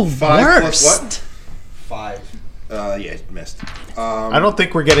 You're the 5 plus worst. 5. Yeah, missed. I don't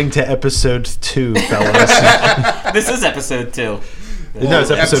think we're getting to episode 2, fellas. This is episode 2. No,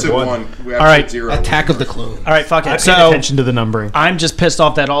 it's episode 1. We All right. 0. Attack of the Clone. All right, fuck I it. paid So attention to the numbering. I'm just pissed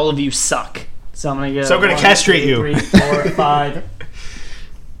off that all of you suck. So I'm gonna go. So I'm gonna 1, castrate 2, you. 3, 4, 5.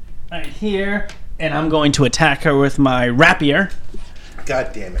 Right here, and I'm going to attack her with my rapier.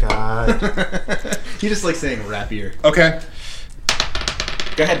 God damn it. He just likes saying rapier. Okay.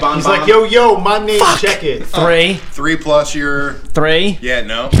 Go ahead, Bon. He's like, yo, my name, check it. 3, 3 plus your... 3. Yeah,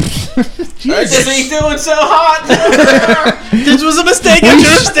 no. This ain't doing so hot. This was a mistake. I should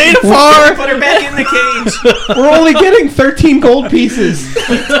have stayed far. Put her back in the cage. We're only getting 13 gold pieces.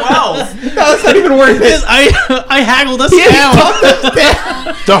 12. No, it's not even worth it. I haggled us down.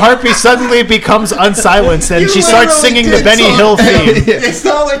 The harpy suddenly becomes unsilenced and she starts singing the Benny Hill theme. It's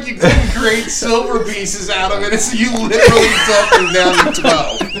not like you couldn't create silver pieces out of it. It's you literally talked them down to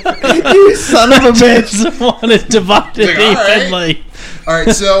 12. You son of a bitch. just want to divide it Like, all right. evenly. All right,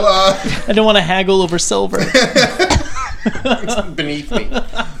 so I don't want to haggle over silver. it's beneath me.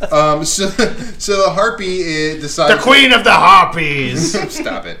 So the harpy decides. The queen of the harpies.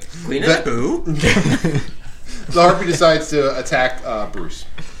 Stop it. Queen The- of who? The harpy decides to attack Bruce.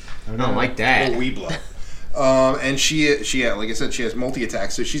 I don't like that. Or Weeblo. And she like I said, she has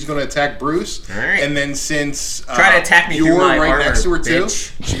multi-attack, so she's going to attack Bruce. All right. And then since Try to attack me you're through my right armor, next to her too,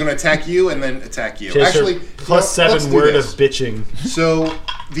 bitch. she's going to attack you and then attack you. She has Actually, her plus let's 7 do word this. of bitching. So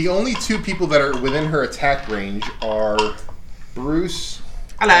the only 2 people that are within her attack range are Bruce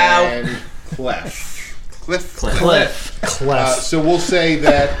Hello. and Cliff. Clef. So we'll say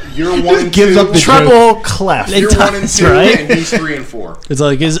that you're 1 and 2. gives up the Treble clef. You're 1 and 2, right? and he's 3 and 4. It's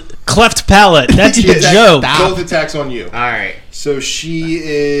like his cleft palate. That's the Yes. joke. Both attacks on you. All right. So she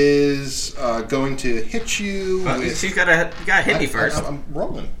is going to hit you. with, She's gotta hit me first. I'm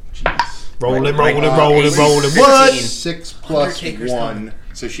rolling. Jeez. Rolling. What? 6 plus 1.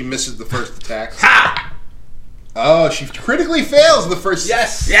 So she misses the first attack. Ha! Oh, she critically fails the first.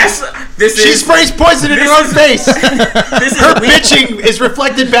 Yes. This She is sprays poison in her own face. this is Her bitching is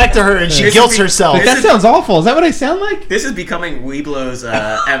reflected back to her, and she This guilts is- herself. this That sounds awful. Is that what I sound like? This is becoming Weeblo's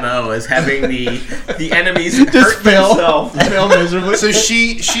MO, is having the enemies Just hurt fail. themselves. Fail miserably. So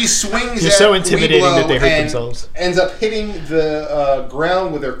she swings. You're at so intimidating Weeblo that they hurt and themselves. Ends up hitting the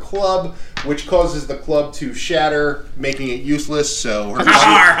ground with her club, which causes the club to shatter, making it useless. So her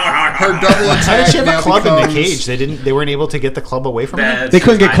double attack. How did she have a now club in the becomes- cage? They weren't able to get the club away from her. They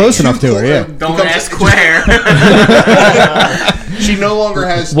couldn't get close enough to her, yeah. Don't becomes- ask where. She no longer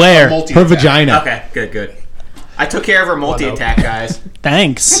has Where? a multi Her vagina. Okay, good. I took care of her multi-attack, guys.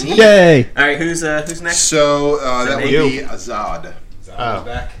 Thanks. Yay. All right, who's next? So that would you? be Azad.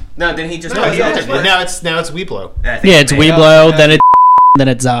 Oh. No, didn't he just? No, he yeah, altered it. now it's Weeblo. I think Yeah, it's maybe. Weeblo, then it's then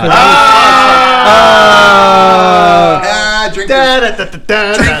it's Zod. Drink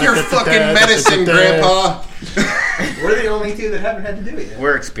your fucking medicine, Grandpa. We're the only two that haven't had to do it yet.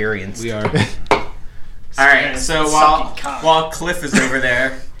 We're experienced. We are. All right, so while Cliff is over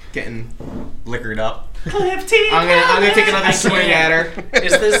there getting liquored up, I'm gonna take another swing at her.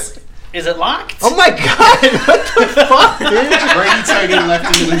 Is it locked? Oh my god! What the fuck, dude? Righty tighty,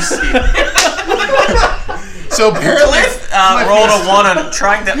 lefty loosey. So apparently, Cliff rolled a 1 on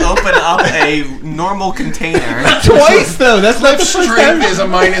trying to open up a normal container. Twice though. That's not the Cliff's first strength time. is a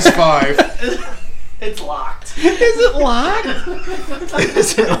 -5. It's locked. Is it locked?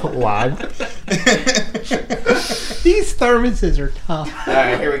 Is it loud? These thermoses are tough. All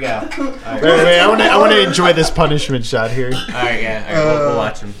right, here we go. Wait, I want to enjoy this punishment shot here. All right, yeah. All right, we'll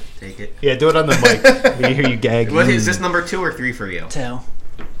watch him take it. Yeah, do it on the mic. We can hear you gag. What is this, number 2 or 3 for you? Two.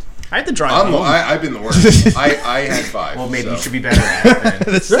 I had to drive home. I've been the worst. I had 5. Well, maybe so. you should be better at it then.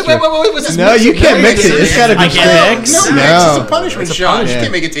 That's Wait, what's this? No, you can't mix it. It's gotta be I can't mix. No, No. it's a punishment shot. You Yeah.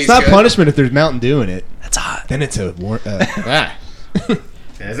 can't make it taste It's not good. punishment if there's Mountain Dew in it. That's hot. Then it's a war.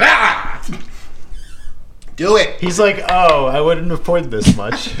 Do it. He's like, oh, I wouldn't have poured this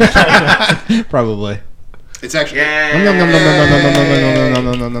much. Probably. It's actually. Yeah.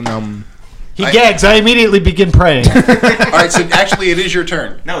 He gags. I immediately begin praying. All right, so actually, it is your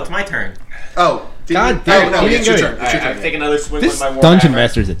turn. No, it's my turn. Oh, God damn it, no, you it's didn't your go turn. All It's right, your I'm turn. taking another swing This with my war Dungeon hammer.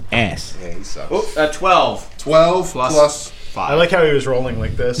 Master's an ass. Yeah, he sucks. Oh, 12 12 plus 5. I like how he was rolling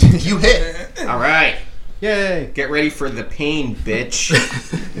like this. you hit. All right, Yay. get ready for the pain, bitch.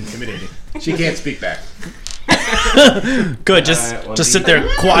 Intimidating. She can't speak back. Good. Just Alright, just sit there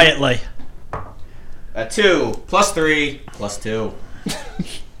quietly. 2 plus 3 plus 2.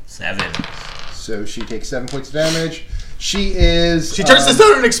 7. So she takes 7 points of damage. She is. She turns to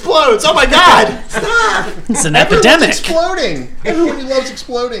stone and explodes. Oh my god! It's an Everyone's epidemic. exploding. Everybody loves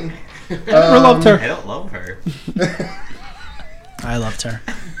exploding. Never loved her. I don't love her. I loved her.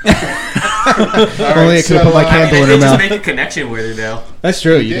 Only I could have put my I candle mean, I in her did just mouth. make a connection with her, though. That's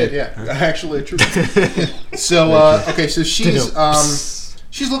true. You Did, did. yeah. Actually, true. So, okay, so she's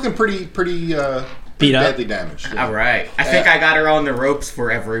looking pretty Beat up. badly damaged. Yeah. All right. I think I got her on the ropes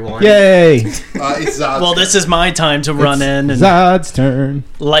for everyone. Yay. It's Zod's Well, this is my time to run in and Zod's turn.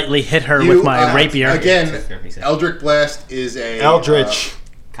 lightly hit her You, with my rapier. Again, Eldritch Blast is a Eldritch.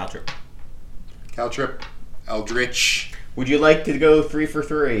 Caltrip. Caltrip. Eldritch. Would you like to go 3 for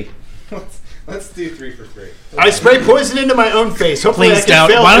 3? Let's do 3 for 3. I spray poison into my own face. Hopefully Please I can don't.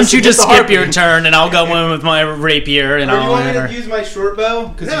 fail Why this don't you and get just the skip harpy. your turn and I'll go in with my rapier and I'll hit her. use my short bow?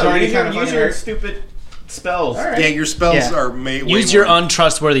 Because No, use your stupid spells. Yeah, your spells Yeah. are made. Use your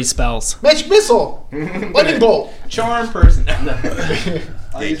untrustworthy spells. Magic missile. Lightning bolt. Charm person.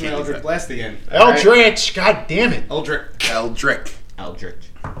 I'll use my Eldritch Blast again. Eldritch. God damn it. Eldritch. Eldritch. Eldritch.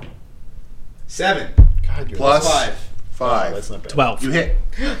 7. God, you're Plus 5. 5. That's not bad. 12. You hit.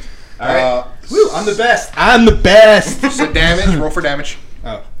 Alright. Woo, I'm the best. I'm the best. So damage. Roll for damage.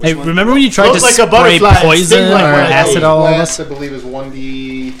 Oh. Hey, remember when you tried to Float like a spray butterfly, poison sting or like a acid bee. all of Blast, us? I believe is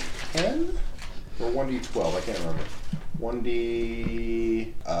 1d10 or 1d12. I can't remember.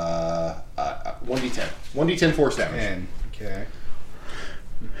 1d10. 1d10 force damage. 10. Okay.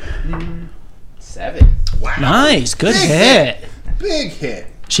 7. Wow. Nice. Good Big hit. Big hit.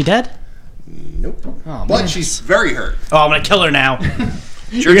 She dead? Nope. Oh, But man. she's very hurt. Oh, I'm going to kill her now.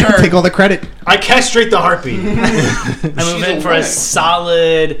 It's your You're gonna turn. take all the credit. I castrate the harpy. I move in for a woman.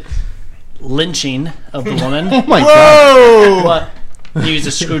 solid lynching of the woman. Oh my god. What? Use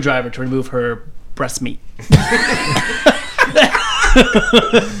a screwdriver to remove her breast meat.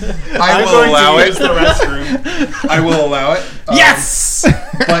 I will allow it. The restroom. I will allow it. Yes!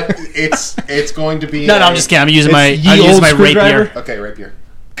 But it's going to be. No, I'm just kidding. I'm using my It's ye I use old my screwdriver? rapier. Okay, rapier.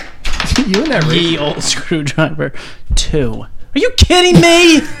 You and that Ye old screwdriver 2. Are you kidding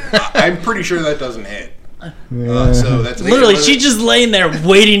me? I'm pretty sure that doesn't hit. So that's Literally, she's just laying there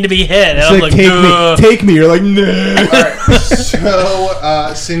waiting to be hit. And She's I'm like, like, "Duh." take me. You're like, no. Alright,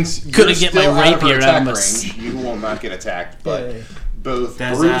 so since you're Couldn't get my still out of her rapier out attack of my range, you will not get attacked, but both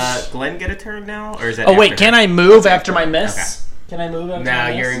Does Bruce... Glenn get a turn now, or is that? Oh wait, after can her? I move after my miss? Can I move after No,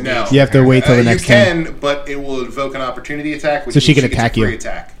 my you're miss? engaged. No. You have to wait till the next you turn. can, but it will invoke an opportunity attack, which So she means can gets a attack you. free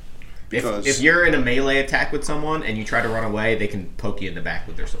attack. Because If you're in a melee attack with someone and you try to run away, they can poke you in the back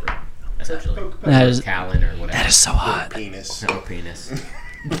with their sword, essentially. That is- Talon or whatever. That is so hot. penis. No penis.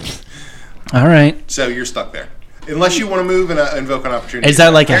 All right. So you're stuck there. Unless you want to move and invoke an opportunity. Is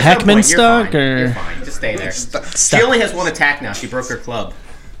that like a There's no Heckman point. You're stuck fine. or? You're fine. Just stay there. Stuck. She only has one attack now. She broke her club.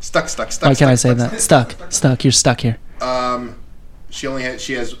 Stuck. Why can't I say that? Stuck. You're stuck here.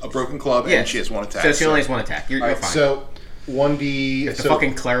 She has a broken club Yeah. and she has one attack. So she only has one attack. You're Alright, fine. so 1d. if the so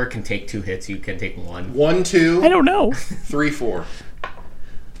fucking cleric can take 2 hits, you can take 1. 1, 2, I don't know. 3, 4.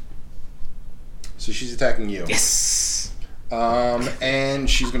 So she's attacking you. Yes. And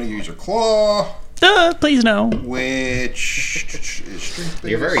she's going to use her claw, Please no. which is strength.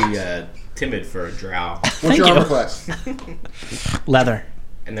 You're very timid for a drow. What's Thank your you. armor class? Leather.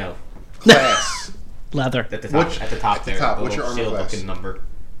 No, Class. Leather. at the top. Which- at the top at the there. top, The what's your little armor class? shield-looking number.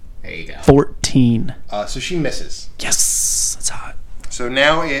 There you go. 14. So she misses. Yes. That's hot. So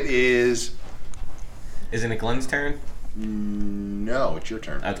now it is. Isn't it Glenn's turn? No, it's your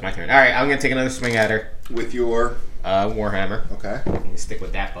turn. That's my turn. All right, I'm gonna take another swing at her. With your. Warhammer. Okay. I'm gonna stick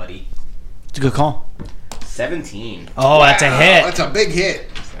with that, buddy. It's a good call. 17. Oh, that's a hit. That's a big hit.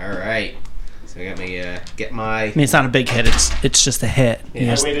 All right. So I got me get my. I mean, it's not a big hit. It's just a hit. He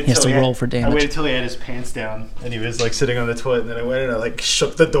has to roll for I damage. waited till he had his pants down and he was like sitting on the toilet, and then I went and I like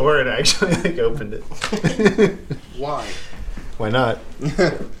shook the door and I actually like opened it. Why? Why not? He's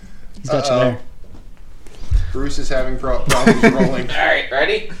got you there. Bruce is having problems rolling. All right,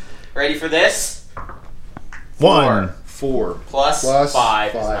 ready? Ready for this? 1. 4. Plus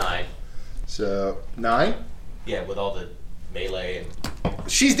 5 is 9. So 9. Yeah, with all the melee and.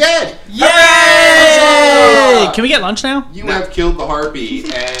 She's dead. Hey, can we get lunch now? You have killed the harpy,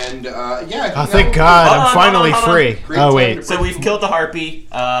 and yeah. Oh, thank God! I'm finally free. Great Oh time wait. to- So we've killed the harpy.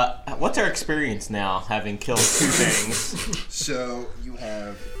 What's our experience now, having killed 2 things? So you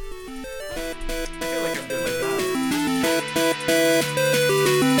have. I feel like I'm doing my job.